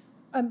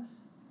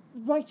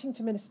 writing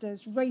to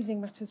ministers,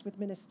 raising matters with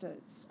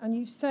ministers. And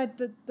you've said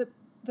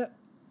that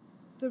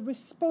the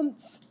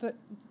response that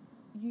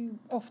you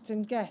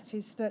often get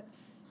is that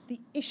the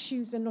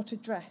issues are not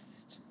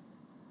addressed,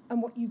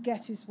 and what you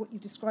get is what you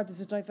described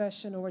as a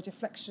diversion or a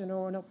deflection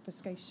or an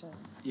obfuscation.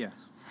 Yes.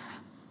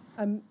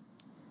 I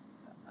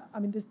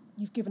mean,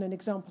 you've given an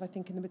example, I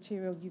think, in the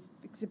material you've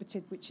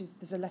exhibited, which is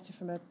there's a letter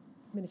from a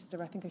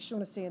minister, I think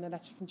O'Shaughnessy, and a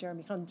letter from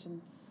Jeremy Hunt,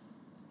 and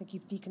I think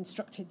you've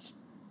deconstructed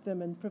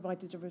them and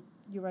provided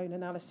your own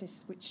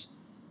analysis, which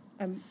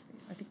I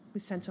think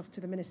was sent off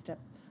to the minister.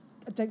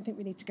 I don't think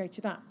we need to go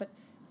to that, but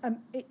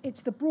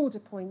it's the broader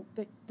point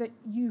that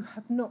you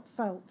have not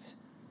felt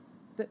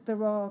that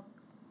there are,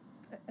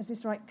 as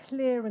this right,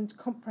 clear and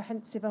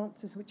comprehensive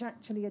answers which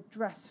actually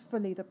address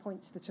fully the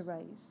points that are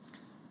raised.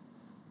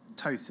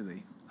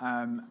 Totally.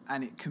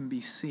 And it can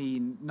be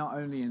seen not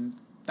only in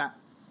that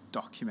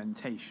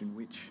documentation,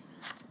 which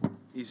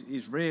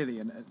is really,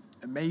 and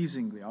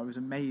amazingly, I was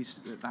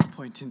amazed at that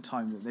point in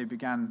time that they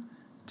began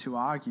to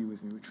argue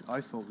with me, which I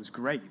thought was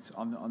great,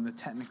 on the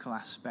technical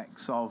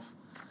aspects of,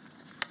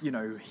 you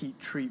know, heat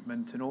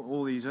treatment and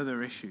all these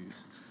other issues,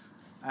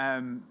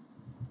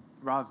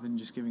 rather than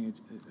just giving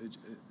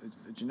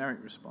a generic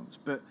response.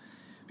 But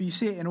you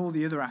see it in all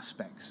the other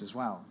aspects as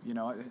well. You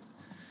know,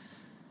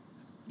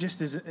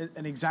 just as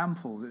an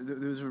example,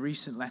 there was a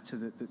recent letter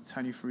that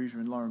Tony Farrugia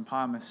and Lauren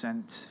Palmer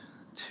sent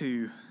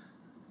to,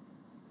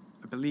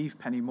 I believe,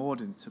 Penny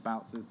Mordaunt,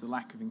 about the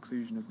lack of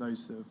inclusion of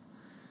those that have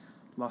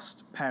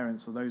lost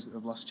parents or those that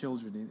have lost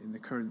children in the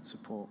current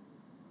support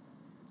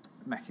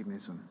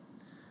mechanism.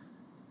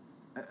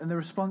 And the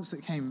response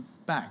that came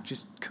back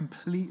just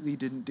completely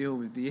didn't deal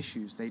with the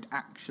issues they'd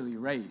actually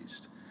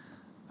raised,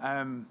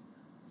 and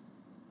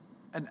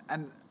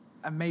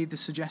made the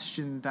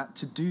suggestion that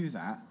to do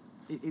that,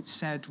 it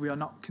said we are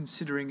not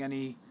considering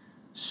any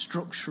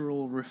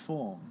structural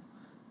reform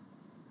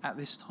at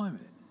this time.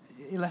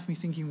 It left me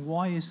thinking,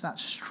 why is that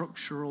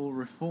structural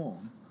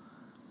reform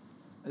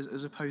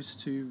as opposed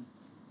to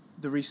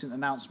the recent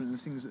announcement and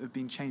the things that have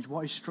been changed?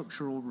 What is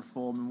structural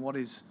reform, and what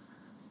is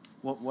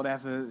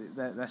whatever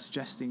they're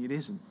suggesting it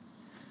isn't?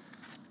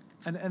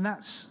 And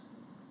that's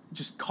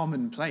just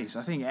commonplace.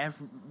 I think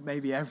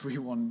maybe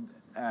everyone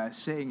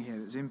sitting here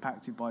that's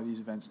impacted by these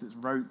events, that's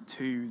wrote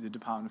to the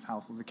Department of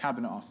Health or the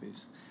Cabinet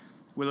Office,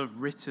 will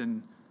have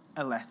written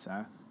a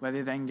letter where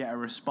they then get a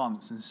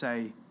response and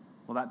say,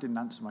 well, that didn't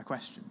answer my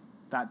question.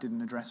 that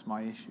didn't address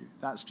my issue.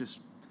 That's just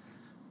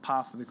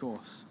par for the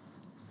course.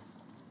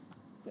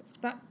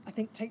 That, I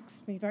think,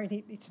 takes me very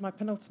neatly to my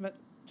penultimate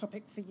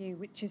topic for you,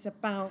 which is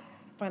about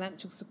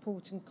financial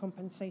support and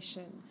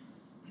compensation.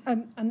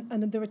 And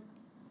there are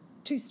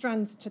two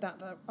strands to that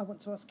I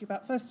want to ask you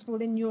about. First of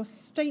all, in your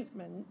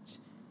statement,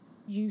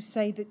 you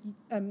say that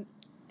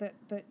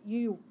that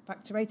you,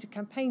 Factor 8,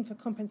 campaign for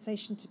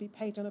compensation to be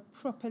paid on a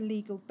proper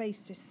legal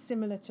basis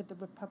similar to the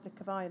Republic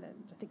of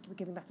Ireland. I think you were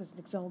giving that as an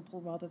example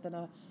rather than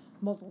a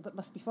model that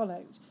must be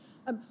followed.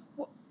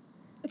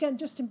 Again,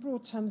 just in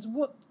broad terms,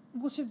 what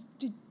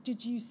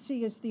did you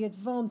see as the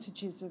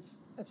advantages of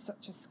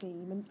such a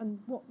scheme, and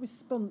what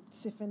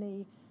response, if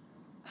any,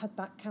 had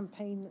that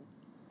campaign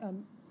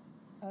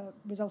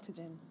resulted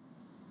in?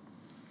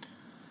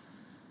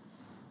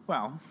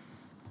 Well,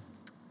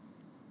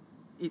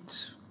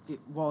 it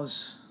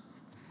was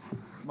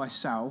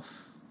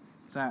myself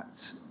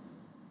that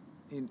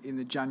in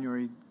the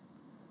January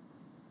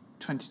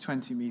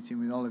 2020 meeting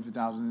with Oliver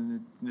Dowden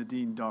and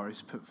Nadine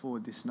Dorries put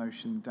forward this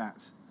notion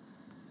that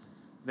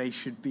they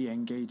should be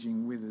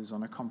engaging with us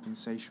on a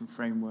compensation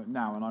framework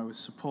now, and I was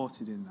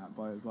supported in that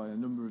by a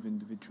number of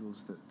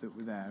individuals that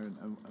were there,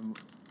 and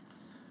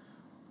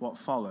what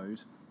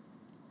followed.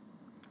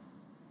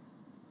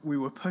 We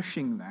were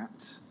pushing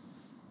that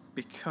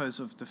because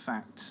of the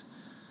fact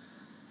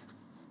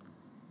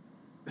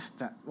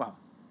that, well,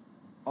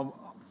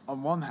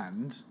 on one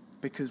hand,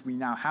 because we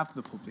now have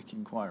the public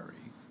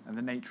inquiry, and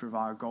the nature of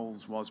our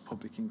goals was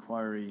public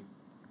inquiry,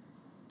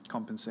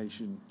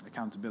 compensation,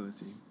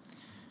 accountability.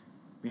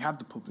 We had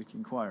the public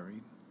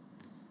inquiry,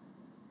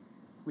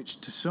 which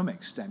to some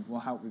extent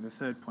will help with the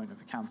third point of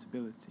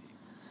accountability.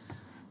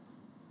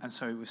 And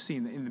so it was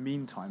seen that in the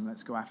meantime,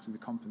 let's go after the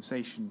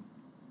compensation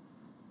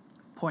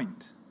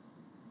point,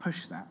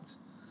 push that.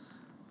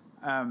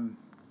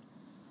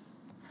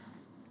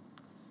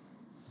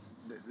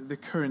 The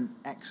current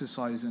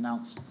exercise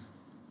announced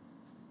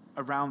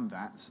around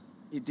that,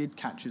 it did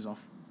catch us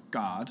off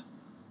guard.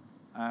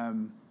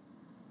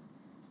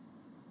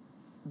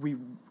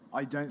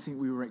 I don't think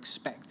we were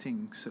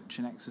expecting such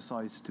an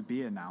exercise to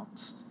be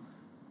announced.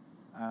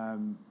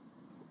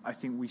 I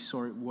think we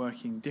saw it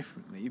working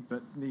differently,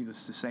 but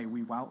needless to say,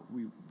 we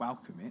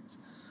welcome it.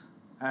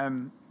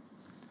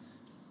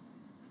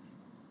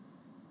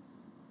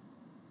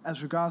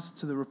 As regards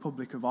to the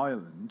Republic of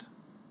Ireland,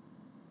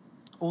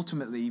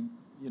 ultimately,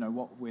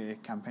 what we're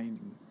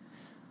campaigning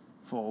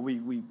for, we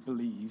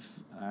believe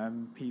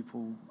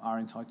people are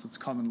entitled to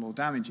common law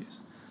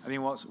damages. I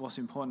think what's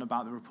important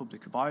about the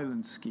Republic of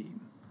Ireland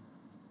scheme,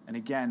 and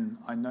again,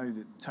 I know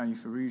that Tony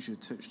Farrugia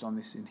touched on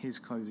this in his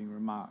closing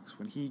remarks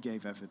when he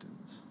gave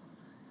evidence,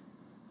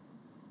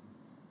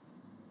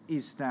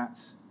 is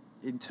that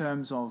in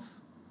terms of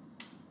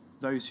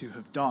those who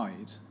have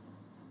died,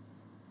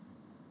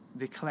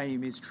 the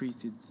claim is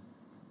treated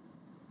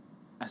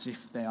as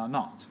if they are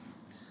not,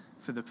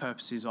 for the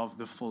purposes of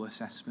the full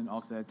assessment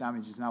of their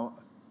damages. Now,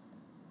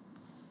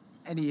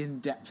 any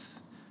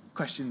in-depth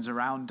questions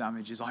around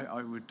damages,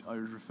 I would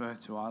refer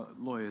to our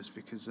lawyers,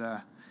 because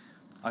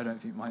I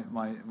don't think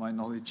my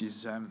knowledge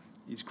is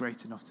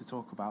great enough to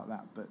talk about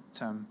that. But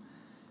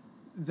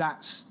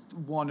that's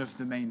one of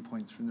the main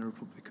points from the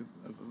Republic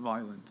of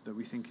Ireland that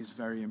we think is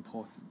very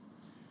important.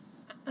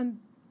 And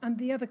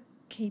the other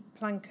key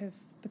plank of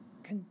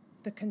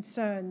the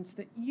concerns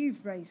that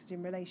you've raised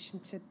in relation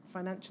to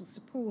financial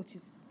support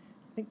is,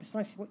 I think,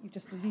 precisely what you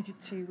just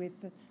alluded to with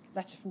the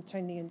letter from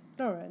Tony and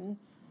Lauren,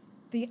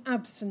 the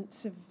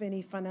absence of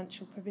any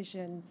financial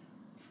provision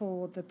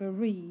for the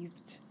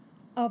bereaved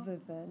other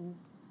than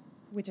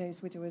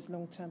widows, widowers,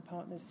 long-term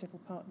partners,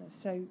 civil partners.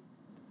 So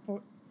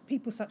for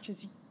people such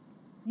as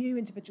you,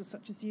 individuals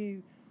such as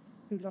you,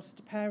 who lost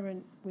a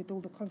parent with all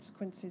the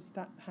consequences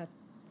that had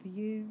for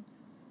you,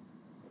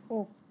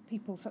 or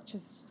people such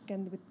as,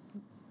 again, with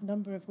a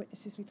number of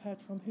witnesses we've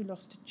heard from who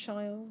lost a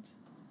child,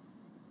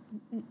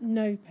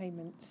 no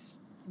payments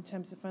in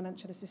terms of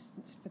financial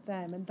assistance for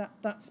them, and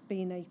that's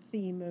been a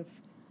theme of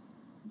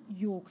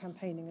your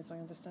campaigning, as I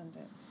understand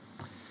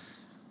it.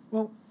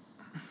 Well,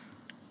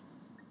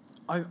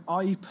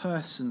 I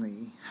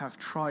personally have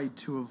tried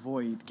to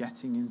avoid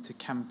getting into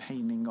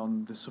campaigning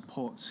on the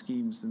support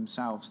schemes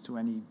themselves to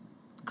any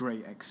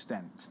great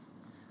extent,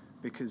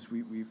 because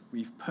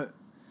we've put,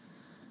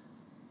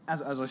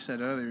 as I said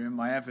earlier in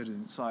my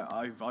evidence,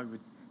 I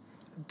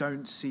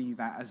don't see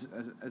that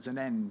as an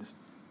end.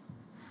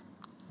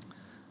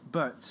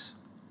 But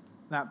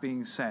that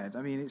being said,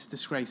 I mean, it's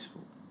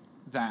disgraceful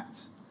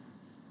that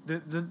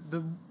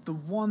the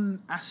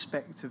one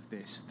aspect of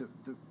this that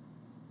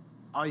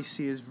I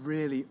see as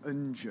really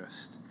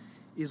unjust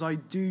is I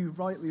do,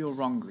 rightly or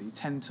wrongly,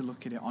 tend to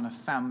look at it on a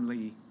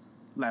family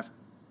level.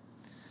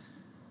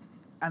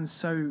 And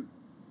so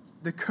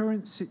the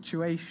current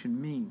situation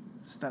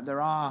means that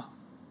there are,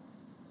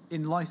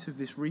 in light of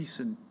this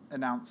recent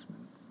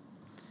announcement,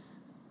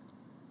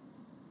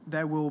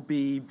 there will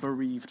be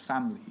bereaved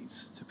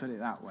families, to put it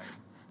that way,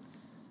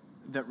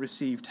 that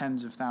receive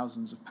tens of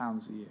thousands of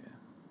pounds a year.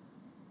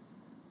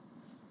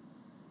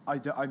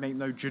 I make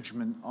no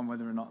judgment on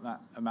whether or not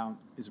that amount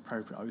is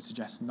appropriate. I would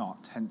suggest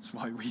not, hence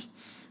why we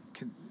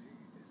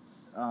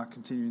are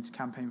continuing to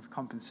campaign for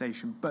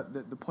compensation. But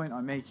the point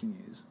I'm making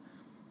is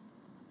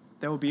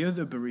there will be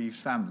other bereaved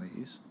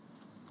families,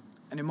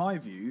 and in my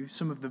view,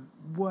 some of the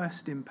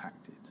worst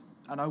impacted,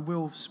 and I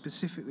will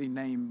specifically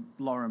name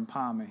Lauren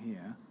Palmer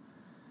here.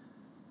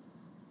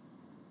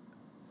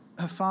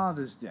 Her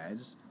father's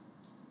dead.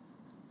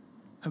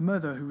 Her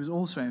mother, who was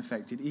also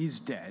infected, is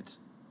dead.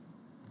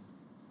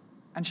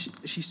 And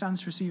she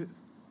stands to receive,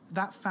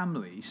 that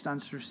family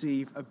stands to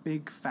receive a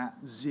big fat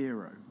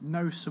 0,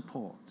 no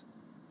support.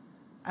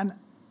 And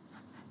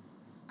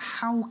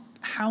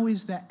how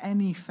is there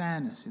any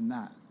fairness in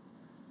that?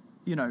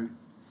 You know,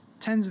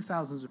 tens of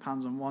thousands of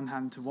pounds on one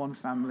hand to one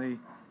family,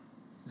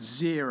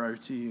 0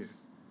 to you.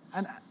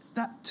 And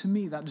that, to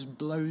me, that just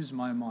blows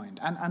my mind.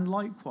 And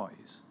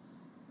likewise,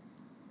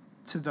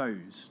 to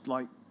those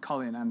like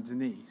Colin and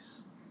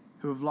Denise,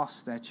 who have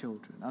lost their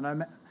children.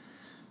 And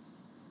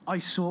I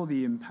saw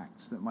the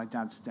impact that my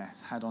dad's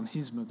death had on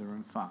his mother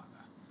and father.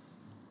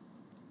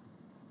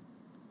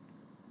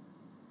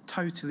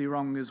 Totally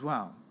wrong as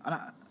well. And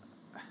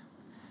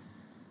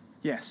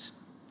yes,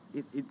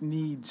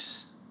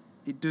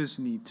 it does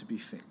need to be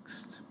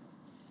fixed.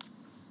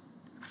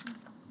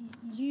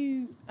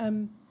 You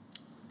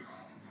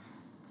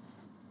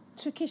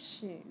took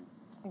issue,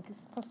 I think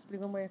is possibly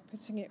one way of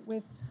putting it,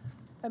 with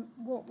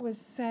what was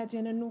said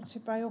in an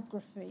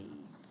autobiography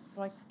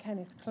by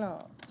Kenneth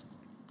Clarke.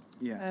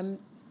 Yes.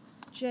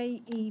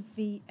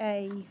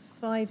 JEVA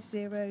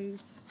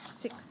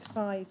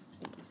 5065,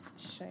 please,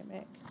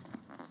 Shomik.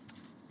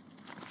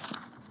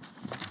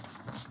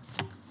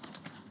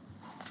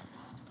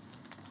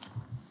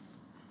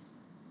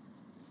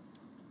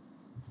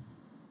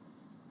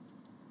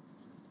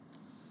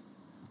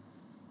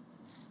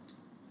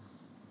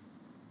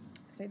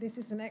 So this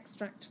is an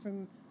extract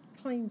from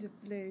Kind of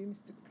Blue,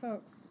 Mr.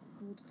 Ward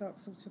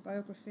Clarke's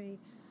autobiography.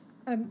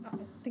 I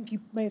think you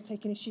may have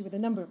taken issue with a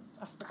number of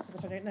aspects of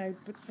it, I don't know,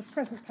 but for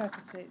present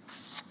purposes,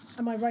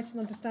 am I right in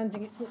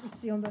understanding it's what we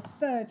see on the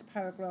 3rd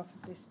paragraph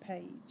of this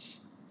page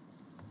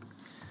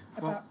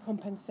about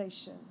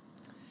compensation?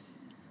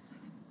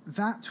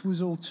 That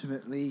was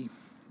ultimately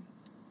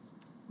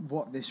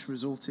what this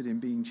resulted in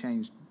being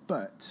changed.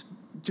 But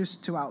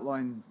just to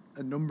outline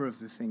a number of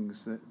the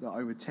things that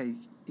I would take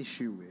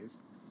issue with.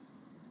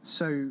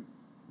 So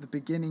the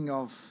beginning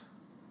of,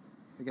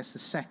 I guess, the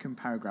 2nd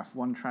paragraph,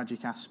 one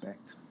tragic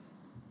aspect.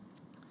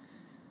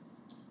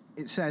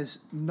 It says,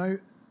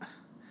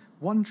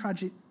 one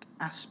tragic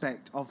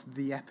aspect of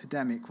the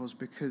epidemic was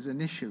because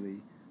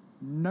initially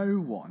no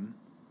one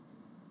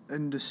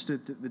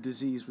understood that the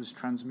disease was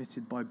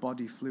transmitted by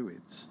body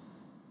fluids.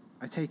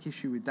 I take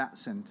issue with that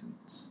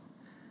sentence.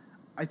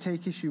 I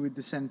take issue with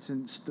the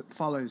sentence that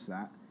follows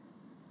that.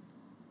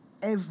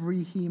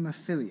 Every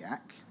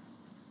haemophiliac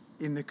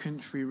in the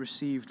country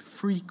received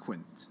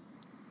frequent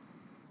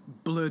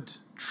blood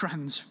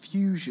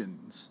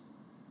transfusions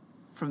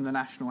from the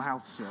National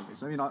Health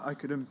Service. I mean, I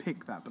could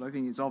unpick that, but I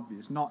think it's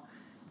obvious. Not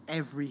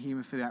every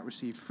haemophiliac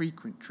received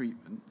frequent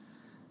treatment,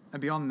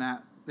 and beyond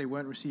that, they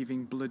weren't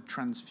receiving blood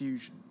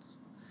transfusions.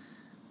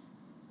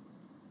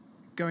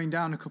 Going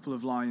down a couple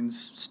of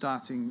lines,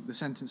 the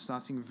sentence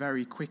starting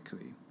very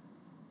quickly.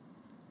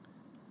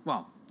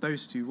 Well,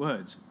 those 2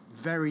 words,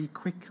 very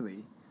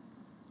quickly,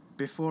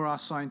 before our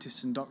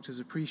scientists and doctors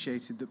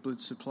appreciated that blood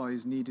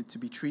supplies needed to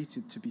be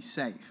treated to be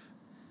safe.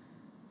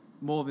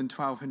 More than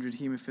 1,200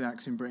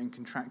 haemophiliacs in Britain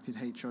contracted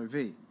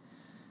HIV.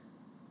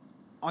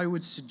 I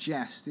would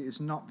suggest it is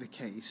not the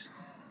case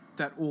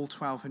that all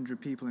 1,200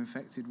 people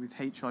infected with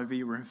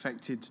HIV were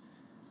infected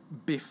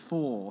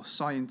before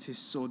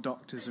scientists or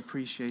doctors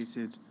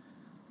appreciated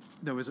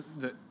there was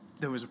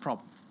a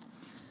problem.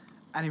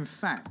 And in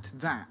fact,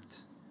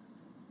 that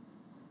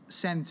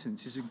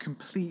sentence is in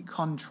complete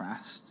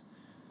contrast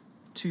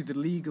to the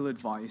legal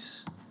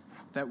advice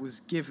that was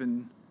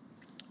given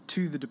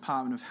to the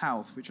Department of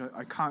Health, which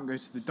I can't go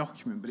to the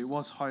document, but it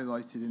was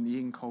highlighted in the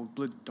In Cold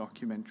Blood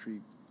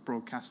documentary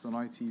broadcast on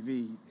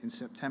ITV in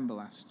September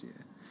last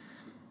year.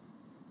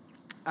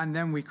 And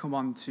then we come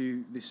on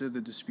to this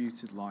other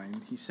disputed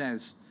line. He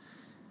says,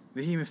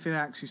 the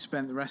haemophiliacs who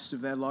spent the rest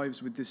of their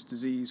lives with this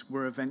disease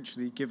were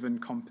eventually given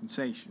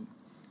compensation.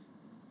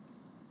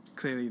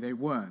 Clearly they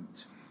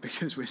weren't,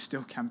 because we're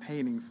still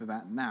campaigning for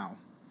that now.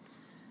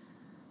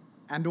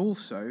 And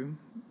also,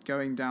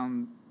 going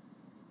down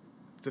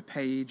the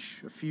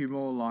page, a few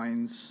more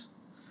lines,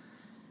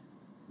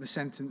 the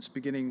sentence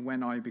beginning,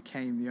 when I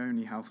became the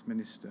only health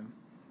minister.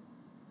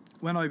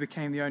 When I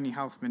became the only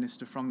health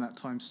minister, from that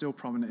time still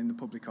prominent in the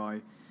public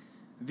eye,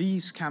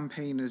 these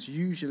campaigners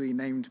usually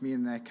named me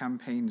in their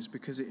campaigns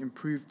because it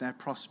improved their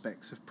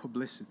prospects of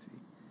publicity.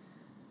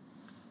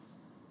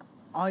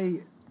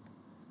 I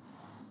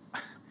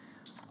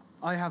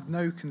have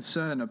no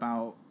concern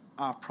about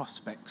our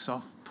prospects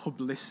of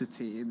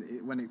publicity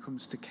when it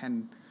comes to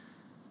Ken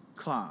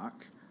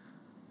Clarke.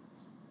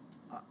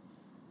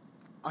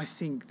 I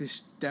think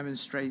this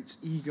demonstrates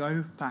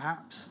ego,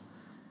 perhaps,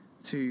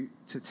 to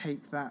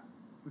take that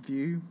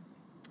view.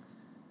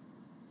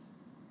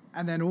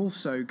 And then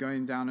also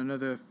going down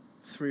another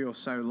 3 or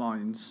so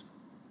lines,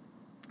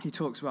 he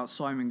talks about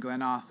Simon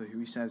Glenarthur, who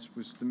he says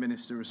was the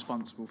minister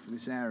responsible for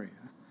this area.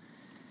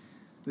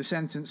 The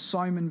sentence,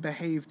 Simon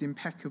behaved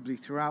impeccably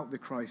throughout the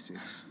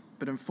crisis,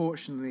 but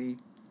unfortunately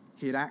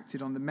he had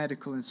acted on the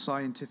medical and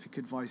scientific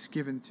advice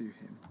given to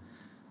him.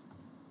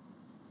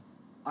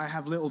 I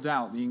have little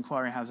doubt the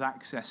inquiry has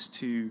access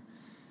to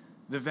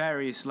the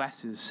various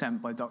letters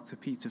sent by Dr.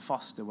 Peter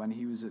Foster when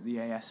he was at the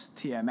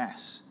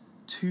ASTMS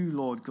to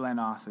Lord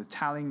Glenarthur,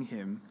 telling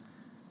him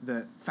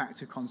that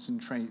factor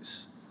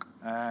concentrates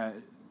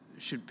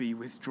should be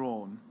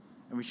withdrawn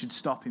and we should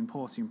stop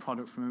importing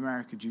product from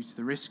America due to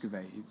the risk of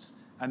AIDS,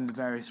 and the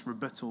various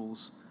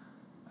rebuttals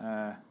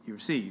he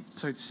received.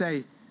 So to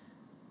say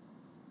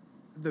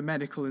the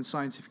medical and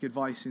scientific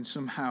advice in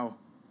somehow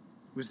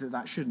was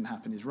that shouldn't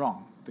happen is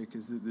wrong,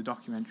 because the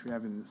documentary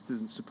evidence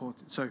doesn't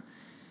support it. So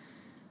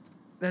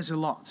there's a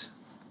lot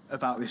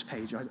about this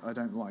page I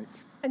don't like.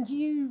 And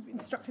you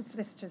instructed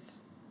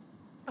solicitors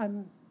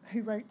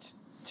who wrote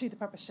to the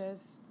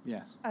publishers.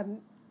 Yes.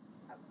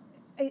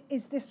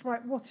 Is this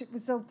right? What it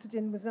resulted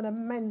in was an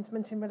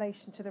amendment in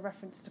relation to the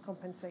reference to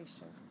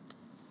compensation.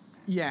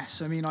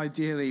 Yes, I mean,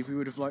 ideally we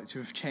would have liked to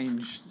have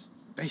changed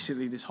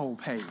basically this whole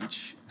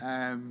page.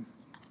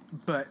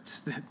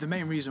 But the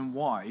main reason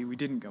why we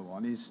didn't go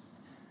on is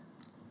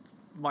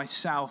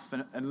myself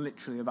and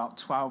literally about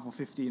 12 or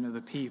 15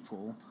 other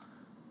people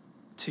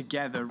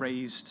together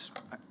raised,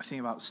 I think,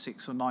 about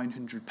 £600 or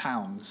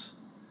 £900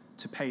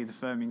 to pay the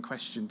firm in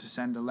question to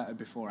send a letter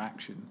before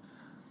action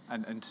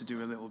and to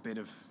do a little bit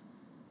of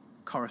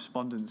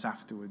correspondence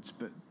afterwards.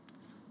 But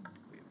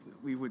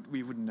we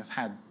wouldn't have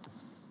had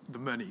the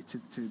money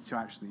to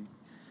actually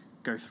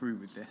go through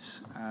with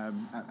this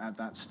at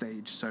that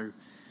stage. So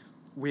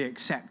we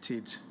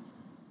accepted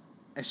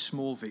a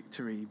small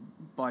victory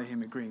by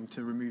him agreeing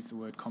to remove the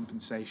word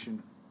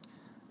compensation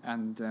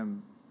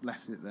and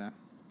left it there.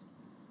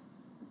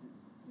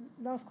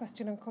 Last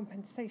question on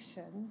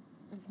compensation.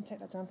 You can take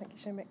that down, thank you,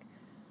 Shomik.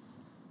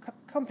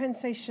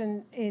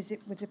 Compensation is,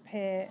 it would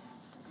appear,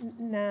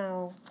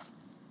 now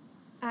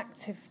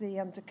actively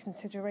under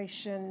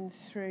consideration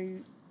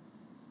through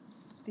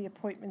the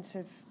appointment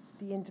of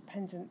the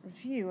independent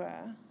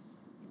reviewer,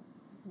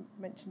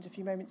 mentioned a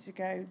few moments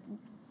ago,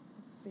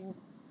 being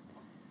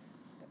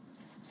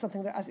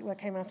something that, as it were,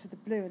 came out of the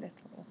blue a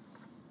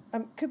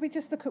little. Could we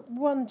just look at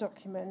one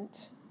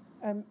document?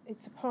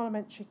 It's a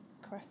parliamentary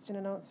question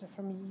and answer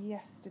from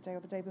yesterday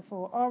or the day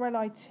before,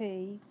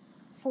 RLIT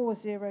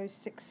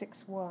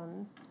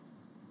 40661.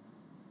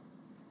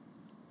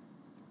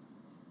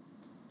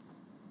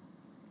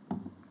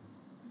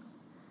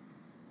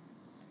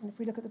 And if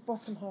we look at the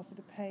bottom half of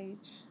the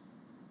page,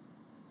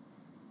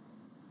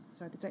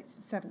 sorry, the date's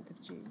the 7th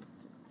of June,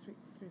 3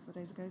 or 4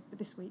 days ago, but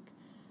this week.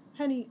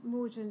 Penny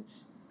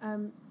Mordaunt,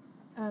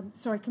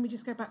 sorry, can we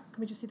just go back? Can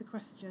we just see the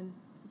question? Can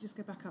we just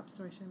go back up?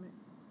 Sorry, Shomik.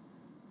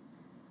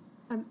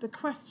 The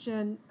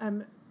question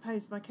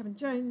posed by Kevin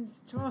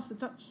Jones to ask the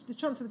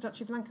Chancellor of the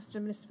Duchy of Lancaster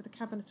and Minister for the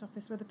Cabinet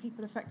Office whether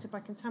people affected by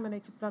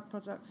contaminated blood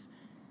products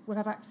will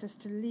have access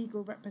to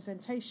legal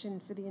representation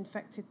for the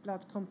Infected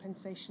Blood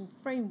Compensation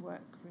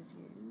Framework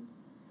Review.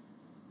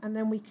 And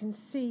then we can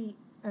see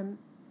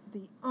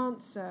the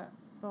answer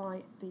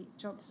by the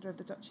Chancellor of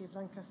the Duchy of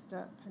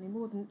Lancaster, Penny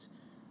Mordaunt.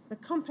 The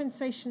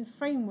Compensation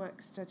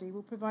Framework Study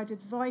will provide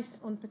advice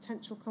on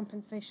potential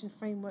compensation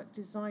framework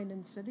design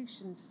and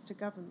solutions to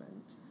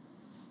government.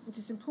 It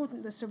is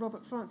important that Sir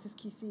Robert Francis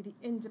QC, the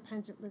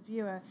independent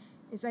reviewer,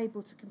 is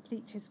able to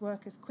complete his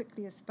work as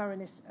quickly as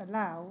thoroughness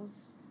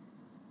allows.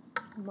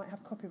 You might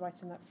have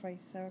copyright in that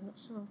phrase, Sarah, I'm not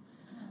sure.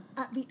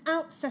 At the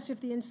outset of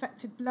the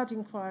infected blood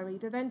inquiry,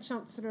 the then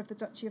Chancellor of the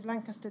Duchy of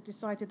Lancaster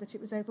decided that it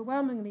was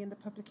overwhelmingly in the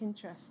public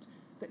interest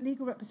that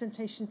legal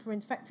representation for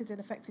infected and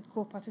affected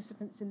core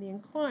participants in the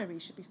inquiry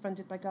should be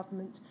funded by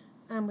government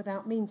and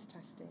without means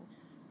testing.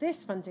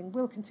 This funding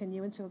will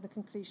continue until the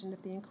conclusion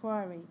of the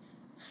inquiry.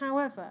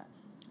 However,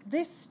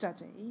 this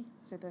study,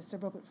 so the Sir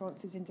Robert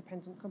Francis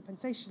Independent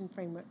Compensation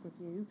Framework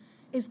Review,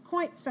 is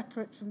quite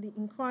separate from the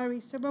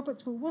inquiry. Sir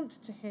Robert will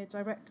want to hear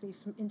directly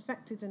from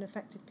infected and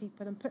affected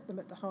people and put them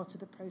at the heart of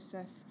the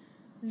process.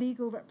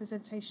 Legal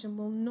representation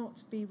will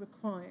not be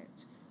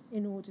required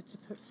in order to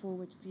put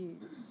forward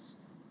views.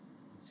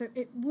 So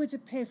it would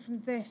appear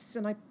from this,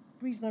 and the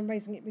reason I'm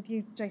raising it with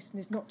you, Jason,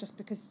 is not just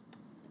because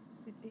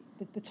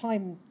the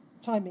timing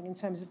in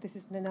terms of this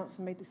is an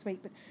announcement made this week,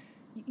 but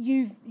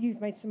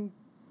you've made some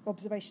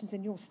observations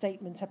in your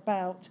statement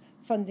about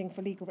funding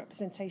for legal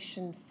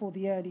representation for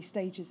the early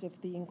stages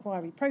of the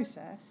inquiry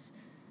process.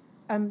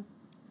 There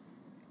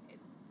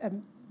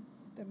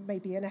may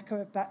be an echo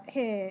of that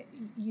here.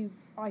 You'd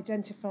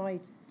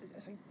identified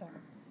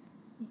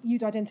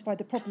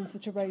the problems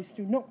that arose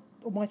through not,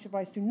 or might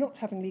arise through not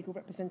having legal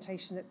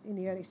representation in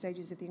the early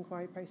stages of the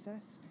inquiry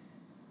process.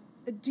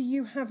 Do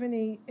you have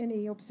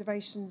any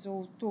observations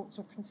or thoughts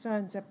or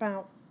concerns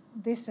about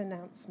this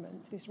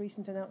announcement, this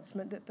recent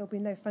announcement, that there'll be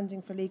no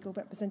funding for legal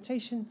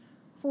representation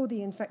for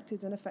the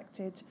infected and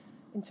affected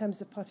in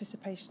terms of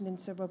participation in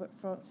Sir Robert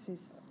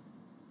France's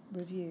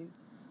review?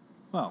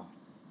 Well,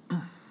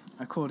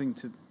 according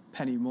to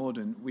Penny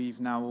Mordaunt, we've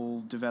now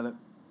all developed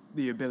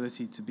the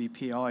ability to be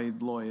PI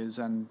lawyers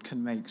and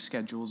can make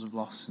schedules of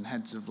loss and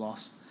heads of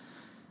loss.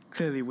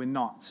 Clearly we're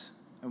not,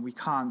 and we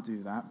can't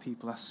do that.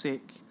 People are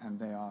sick and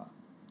they are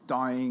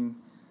dying,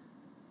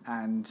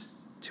 and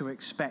to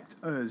expect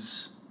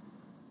us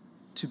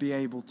to be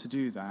able to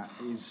do that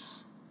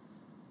is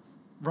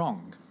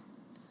wrong.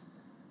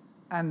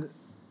 And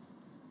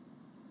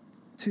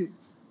to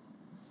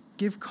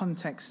give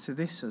context to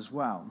this as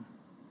well,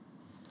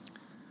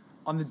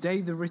 on the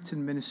day the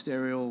written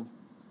ministerial,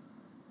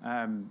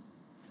 it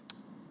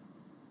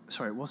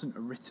wasn't a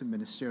written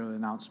ministerial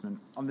announcement,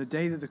 on the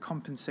day that the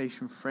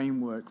Compensation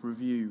Framework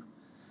Review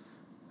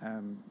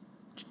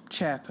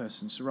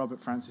chairperson, Sir Robert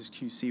Francis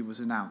QC, was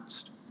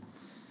announced,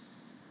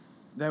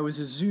 there was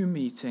a Zoom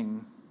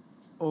meeting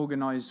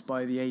organised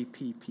by the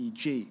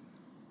APPG.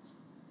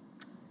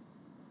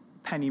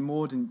 Penny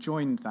Mordaunt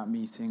joined that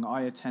meeting.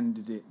 I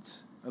attended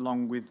it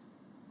along with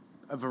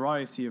a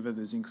variety of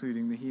others,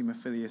 including the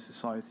Haemophilia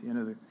Society and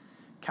other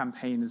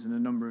campaigners and a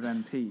number of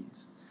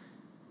MPs.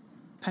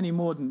 Penny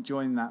Mordaunt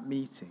joined that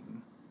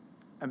meeting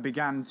and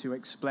began to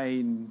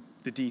explain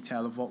the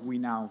detail of what we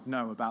now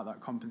know about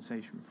that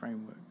Compensation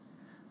Framework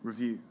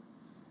Review.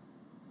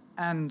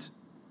 And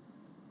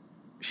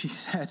she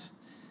said,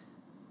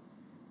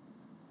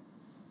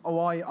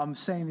 I'm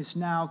saying this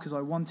now because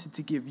I wanted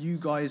to give you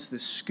guys the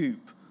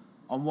scoop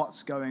on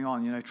what's going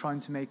on, trying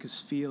to make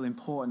us feel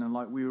important and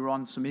like we were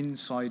on some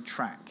inside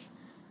track.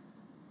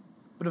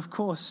 But of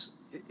course,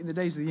 in the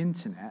days of the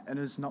internet, and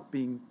us not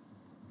being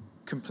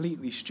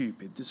completely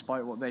stupid,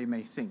 despite what they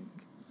may think,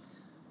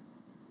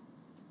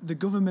 the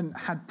government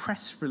had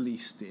press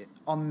released it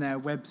on their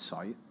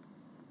website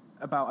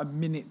about a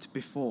minute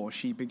before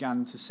she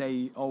began to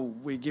say,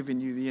 we're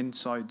giving you the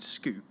inside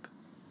scoop.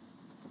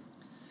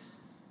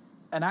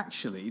 And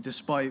actually,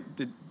 despite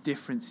the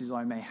differences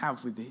I may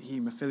have with the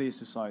Haemophilia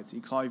Society,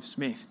 Clive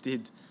Smith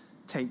did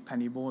take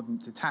Penny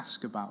Mordaunt to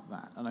task about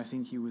that, and I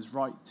think he was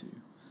right to.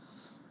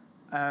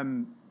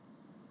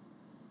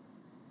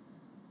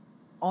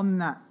 On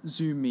that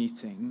Zoom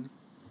meeting,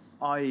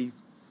 I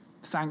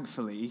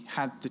thankfully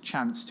had the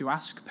chance to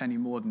ask Penny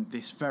Mordaunt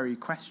this very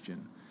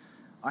question.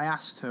 I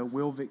asked her,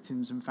 will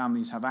victims and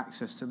families have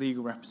access to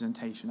legal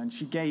representation? And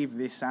she gave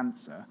this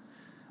answer,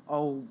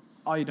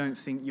 I don't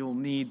think you'll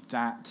need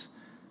that.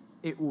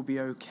 It will be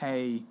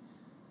okay.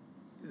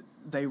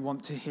 They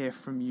want to hear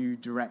from you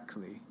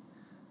directly.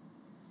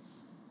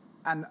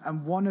 And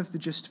one of the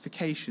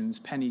justifications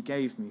Penny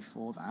gave me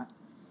for that,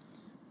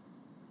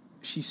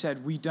 she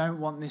said, we don't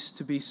want this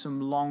to be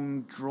some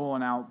long,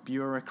 drawn-out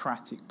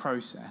bureaucratic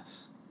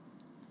process.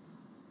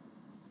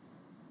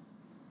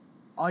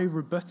 I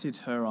rebutted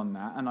her on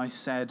that, and I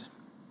said,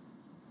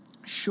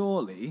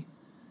 surely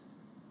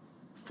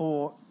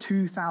for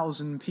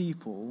 2,000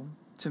 people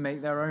to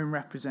make their own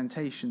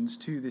representations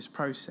to this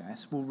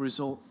process will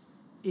result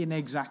in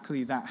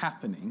exactly that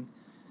happening,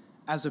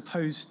 as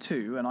opposed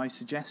to, and I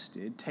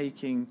suggested,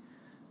 taking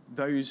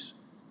those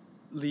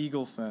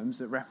legal firms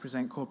that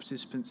represent core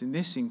participants in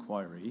this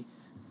inquiry,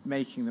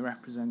 making the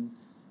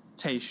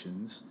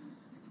representations,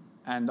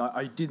 and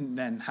I didn't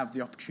then have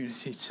the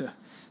opportunity to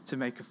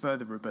make a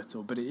further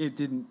rebuttal, but it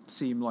didn't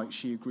seem like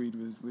she agreed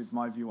with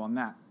my view on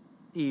that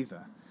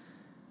either.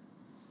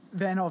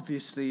 Then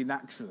obviously,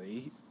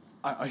 naturally,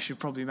 I should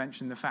probably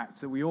mention the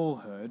fact that we all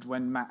heard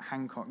when Matt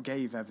Hancock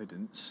gave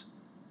evidence,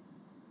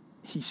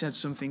 he said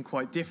something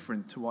quite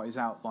different to what is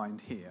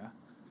outlined here.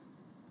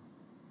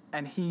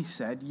 And he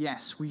said,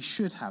 yes, we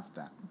should have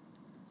that.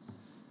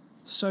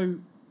 So,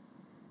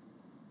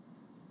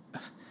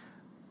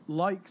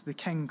 like the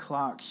Ken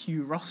Clarke,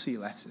 Hugh Rossi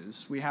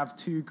letters, we have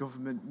two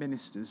government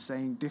ministers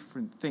saying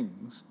different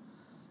things.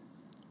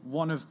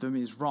 One of them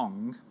is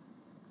wrong,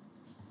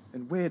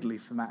 and weirdly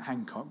for Matt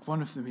Hancock,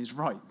 one of them is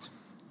right.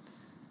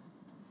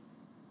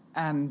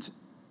 And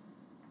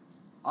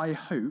I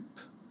hope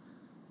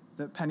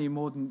that Penny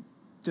Mordaunt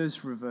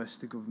does reverse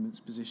the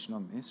government's position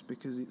on this,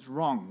 because it's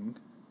wrong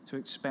to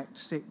expect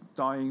sick,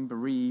 dying,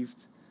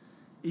 bereaved,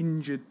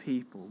 injured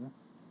people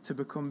to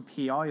become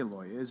PI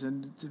lawyers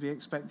and to be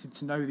expected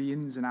to know the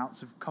ins and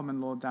outs of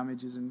common law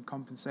damages and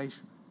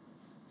compensation.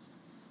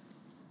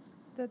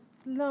 The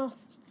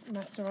last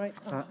matter,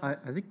 I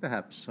think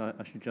perhaps I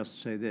should just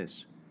say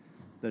this,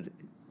 that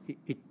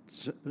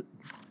it's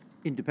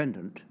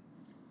independent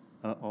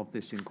of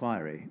this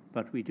inquiry,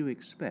 but we do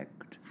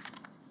expect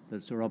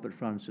that Sir Robert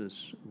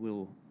Francis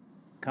will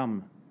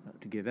come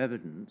to give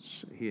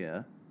evidence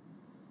here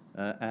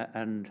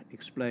and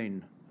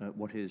explain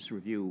what his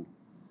review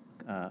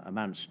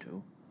amounts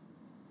to.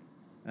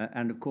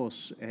 And of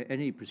course,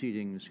 any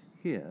proceedings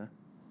here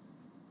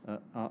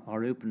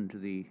are open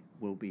to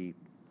will be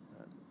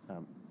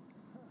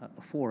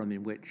a forum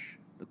in which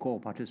the core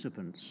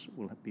participants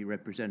will be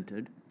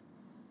represented.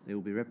 They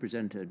will be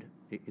represented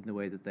in the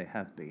way that they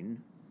have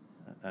been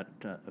at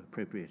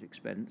appropriate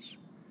expense.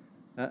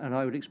 And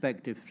I would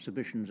expect, if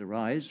submissions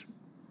arise,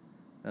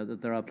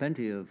 that there are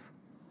plenty of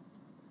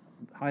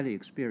highly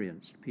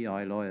experienced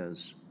PI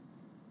lawyers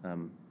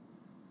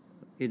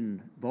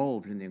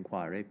involved in the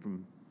inquiry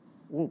from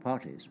all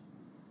parties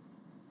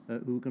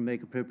who can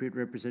make appropriate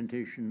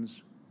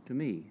representations to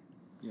me.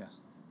 Yes.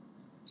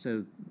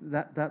 So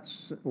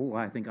that's all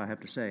I think I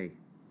have to say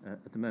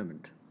at the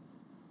moment.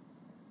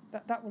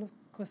 That will,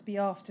 of course, be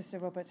after Sir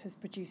Robert has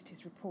produced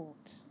his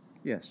report.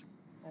 Yes.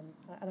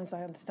 And as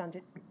I understand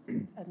it,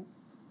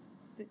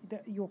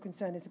 your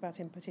concern is about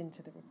input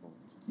into the report.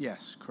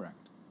 Yes,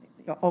 correct.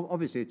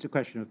 Obviously, it's a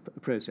question of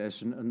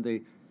process,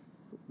 and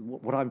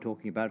what I'm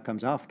talking about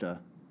comes after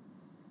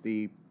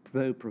the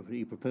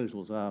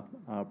proposals are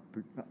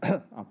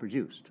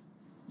produced.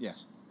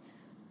 Yes.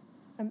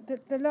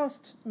 The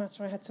last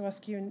matter I had to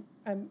ask you,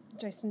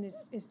 Jason,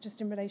 is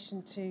just in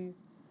relation to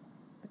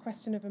the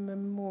question of a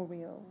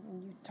memorial.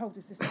 And you told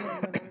us this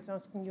morning when I was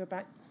asking you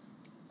about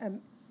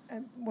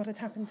what had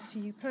happened to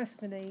you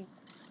personally,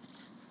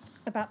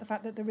 about the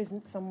fact that there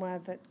isn't somewhere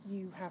that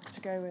you have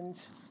to go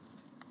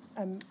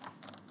and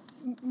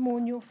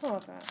mourn your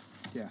father.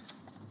 Yeah.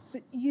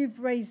 But you've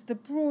raised the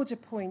broader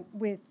point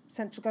with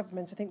central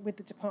government, I think with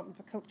the Department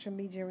for Culture,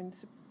 Media and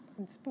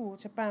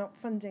Sport, about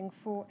funding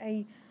for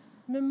a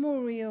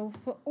memorial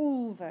for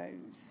all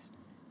those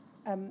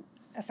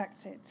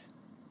affected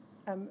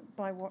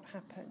by what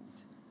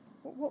happened.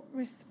 What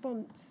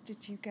response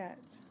did you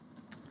get?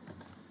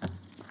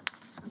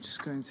 I'm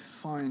just going to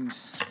find...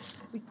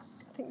 I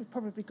think we've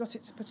probably got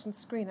it to put on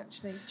screen,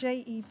 actually.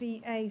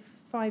 JEVA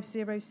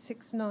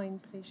 5069,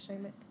 please,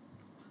 Seamus.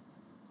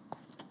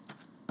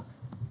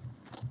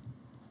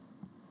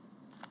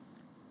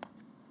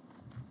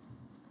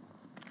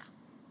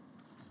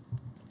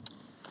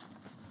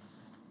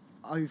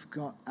 I've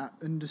got at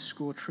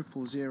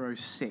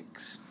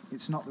 _0006.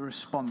 It's not the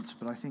response,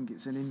 but I think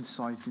it's an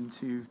insight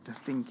into the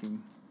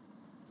thinking.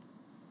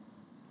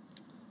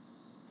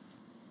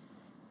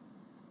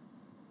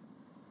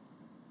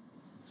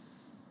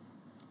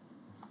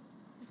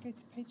 Go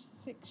to page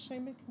 6,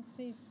 Seamus, and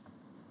see.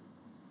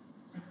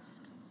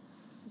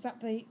 Is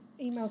that the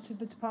email to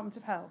the Department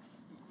of Health?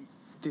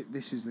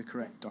 This is the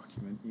correct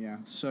document, yeah.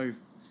 So,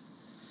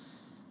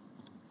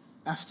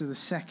 after the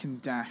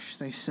second dash,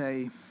 they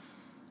say,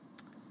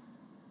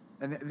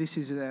 and this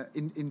is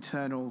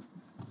internal,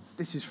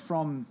 this is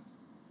from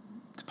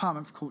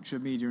Department for Culture,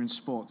 Media and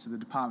Sport to the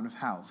Department of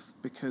Health,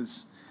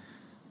 because,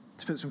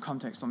 to put some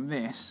context on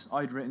this,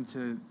 I'd written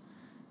to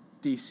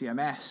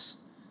DCMS,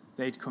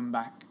 they'd come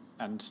back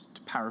and,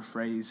 to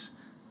paraphrase,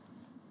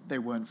 they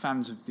weren't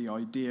fans of the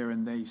idea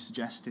and they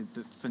suggested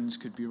that funds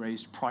could be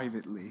raised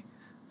privately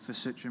for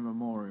such a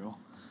memorial.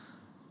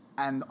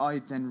 And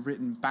I'd then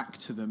written back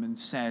to them and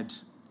said,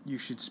 you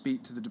should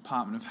speak to the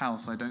Department of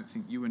Health. I don't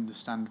think you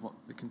understand what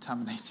the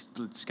contaminated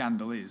blood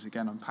scandal is.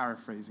 Again, I'm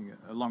paraphrasing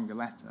a longer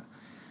letter.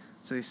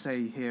 So they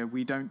say here,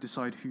 we don't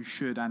decide who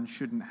should and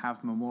shouldn't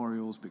have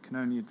memorials, but can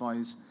only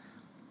advise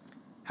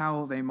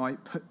how they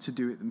might put to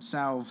do it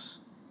themselves.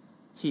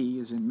 He,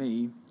 as in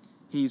me,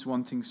 he's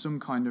wanting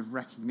some kind of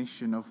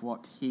recognition of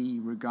what he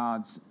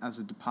regards as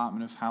a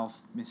Department of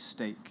Health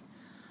mistake.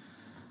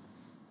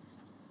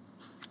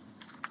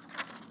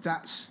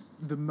 That's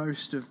the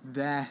most of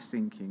their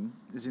thinking,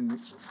 as in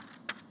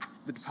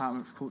the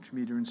Department for Culture,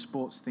 Media and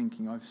Sports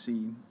thinking I've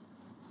seen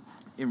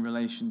in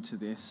relation to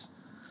this.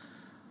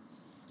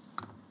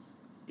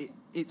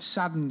 It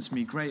saddens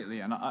me greatly,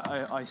 and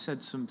I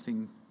said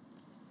something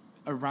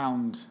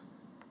about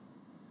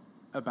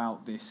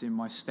this in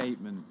my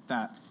statement,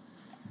 that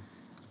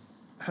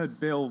heard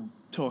Bill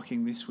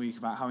talking this week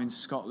about how in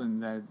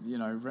Scotland,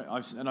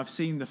 I've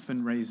seen the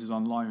fundraisers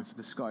online for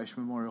the Scottish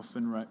Memorial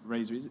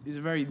fundraiser. It's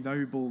a very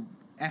noble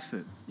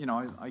effort,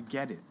 I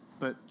get it,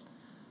 but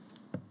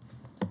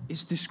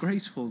it's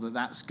disgraceful that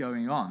that's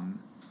going on.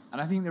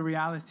 And I think the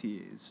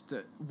reality is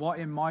that what,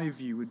 in my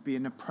view, would be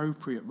an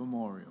appropriate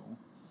memorial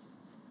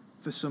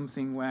for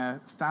something where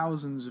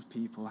thousands of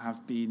people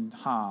have been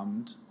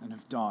harmed and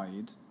have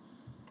died,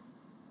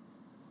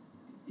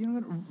 you're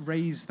not going to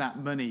raise that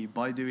money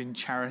by doing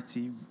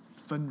charity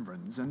fund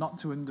runs, and not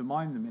to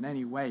undermine them in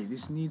any way.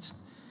 This needs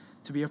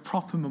to be a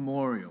proper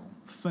memorial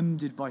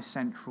funded by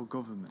central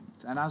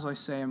government. And as I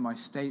say in my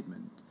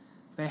statement,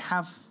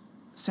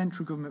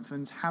 central government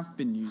funds have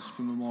been used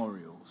for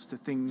memorials to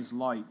things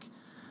like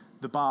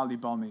the Bali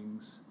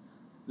bombings,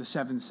 the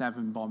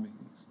 7/7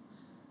 bombings,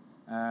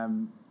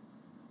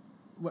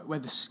 where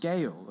the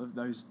scale of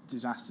those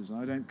disasters, and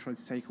I don't try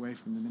to take away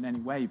from them in any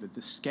way, but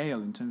the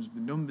scale in terms of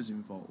the numbers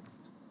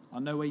involved are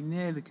nowhere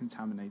near the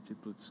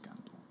contaminated blood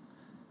scandal.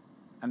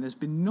 And there's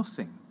been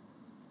nothing.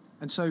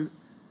 And so,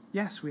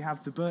 yes, we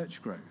have the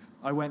Birch Grove.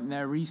 I went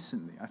there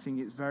recently. I think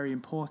it's very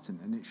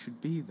important and it should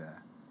be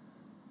there.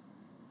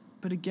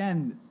 But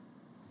again,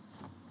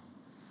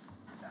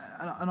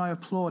 and I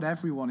applaud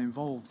everyone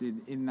involved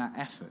in that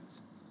effort,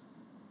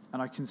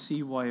 and I can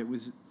see why it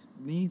was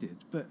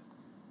needed. But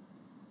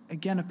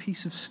again, a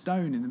piece of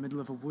stone in the middle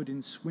of a wood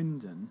in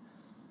Swindon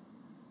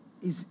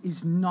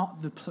is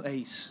not the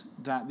place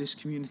that this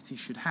community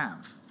should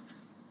have.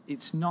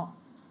 It's not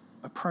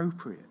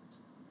appropriate.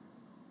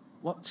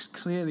 What's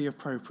clearly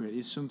appropriate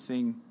is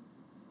something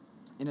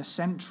in a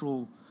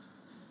central.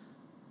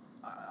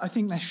 I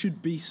think there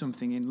should be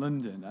something in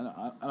London,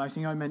 and I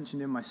think I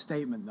mentioned in my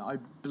statement that I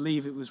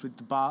believe it was with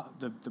the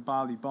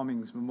Bali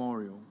bombings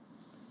memorial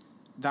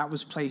that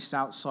was placed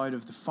outside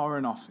of the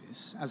Foreign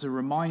Office as a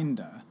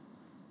reminder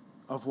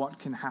of what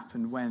can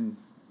happen when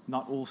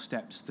not all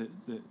steps that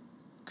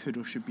could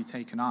or should be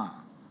taken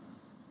are.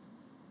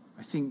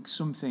 I think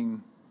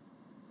something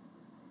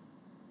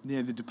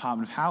near the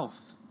Department of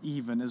Health,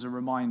 even as a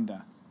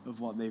reminder of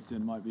what they've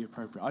done, might be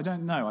appropriate. I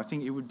don't know. I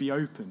think it would be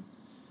open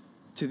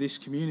to this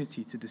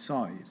community to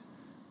decide.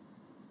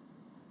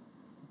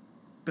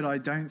 But I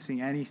don't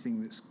think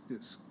anything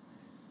that's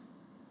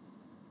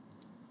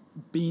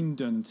been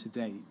done to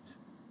date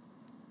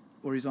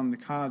or is on the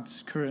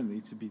cards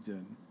currently to be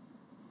done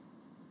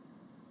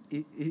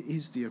it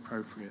is the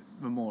appropriate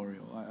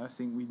memorial. I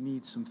think we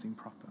need something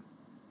proper.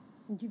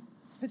 And you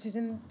put it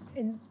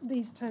in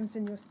these terms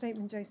in your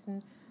statement,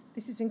 Jason.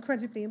 This is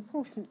incredibly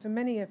important for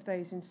many of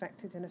those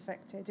infected and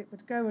affected. It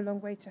would go a long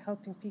way to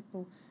helping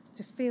people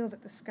to feel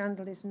that the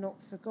scandal is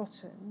not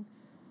forgotten.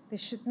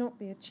 This should not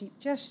be a cheap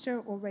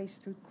gesture or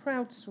raised through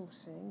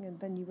crowdsourcing, and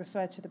then you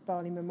refer to the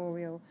Bali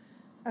Memorial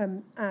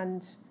and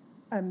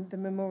the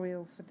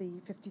memorial for the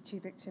 52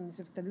 victims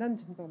of the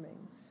London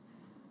bombings,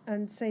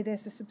 and say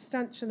there's a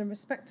substantial and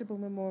respectable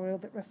memorial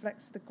that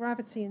reflects the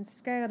gravity and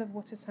scale of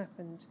what has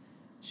happened,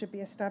 should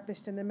be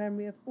established in the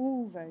memory of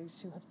all those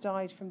who have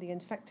died from the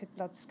infected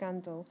blood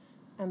scandal,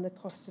 and the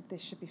costs of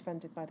this should be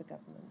funded by the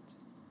government.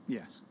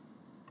 Yes.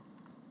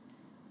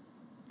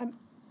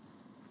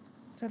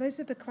 So those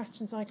are the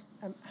questions I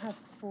have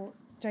for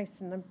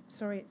Jason. I'm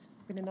sorry it's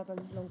been another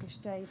longish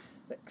day,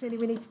 but clearly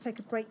we need to take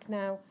a break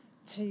now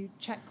to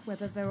check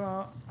whether there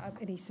are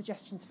any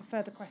suggestions for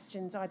further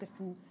questions, either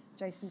from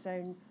Jason's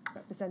own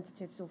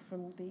representatives or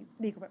from the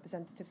legal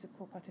representatives of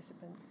core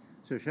participants.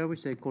 So shall we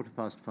say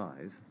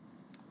 5:15?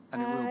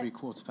 And it will be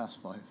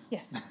 5:15.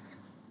 Yes.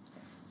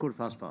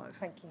 5:15.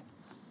 Thank you.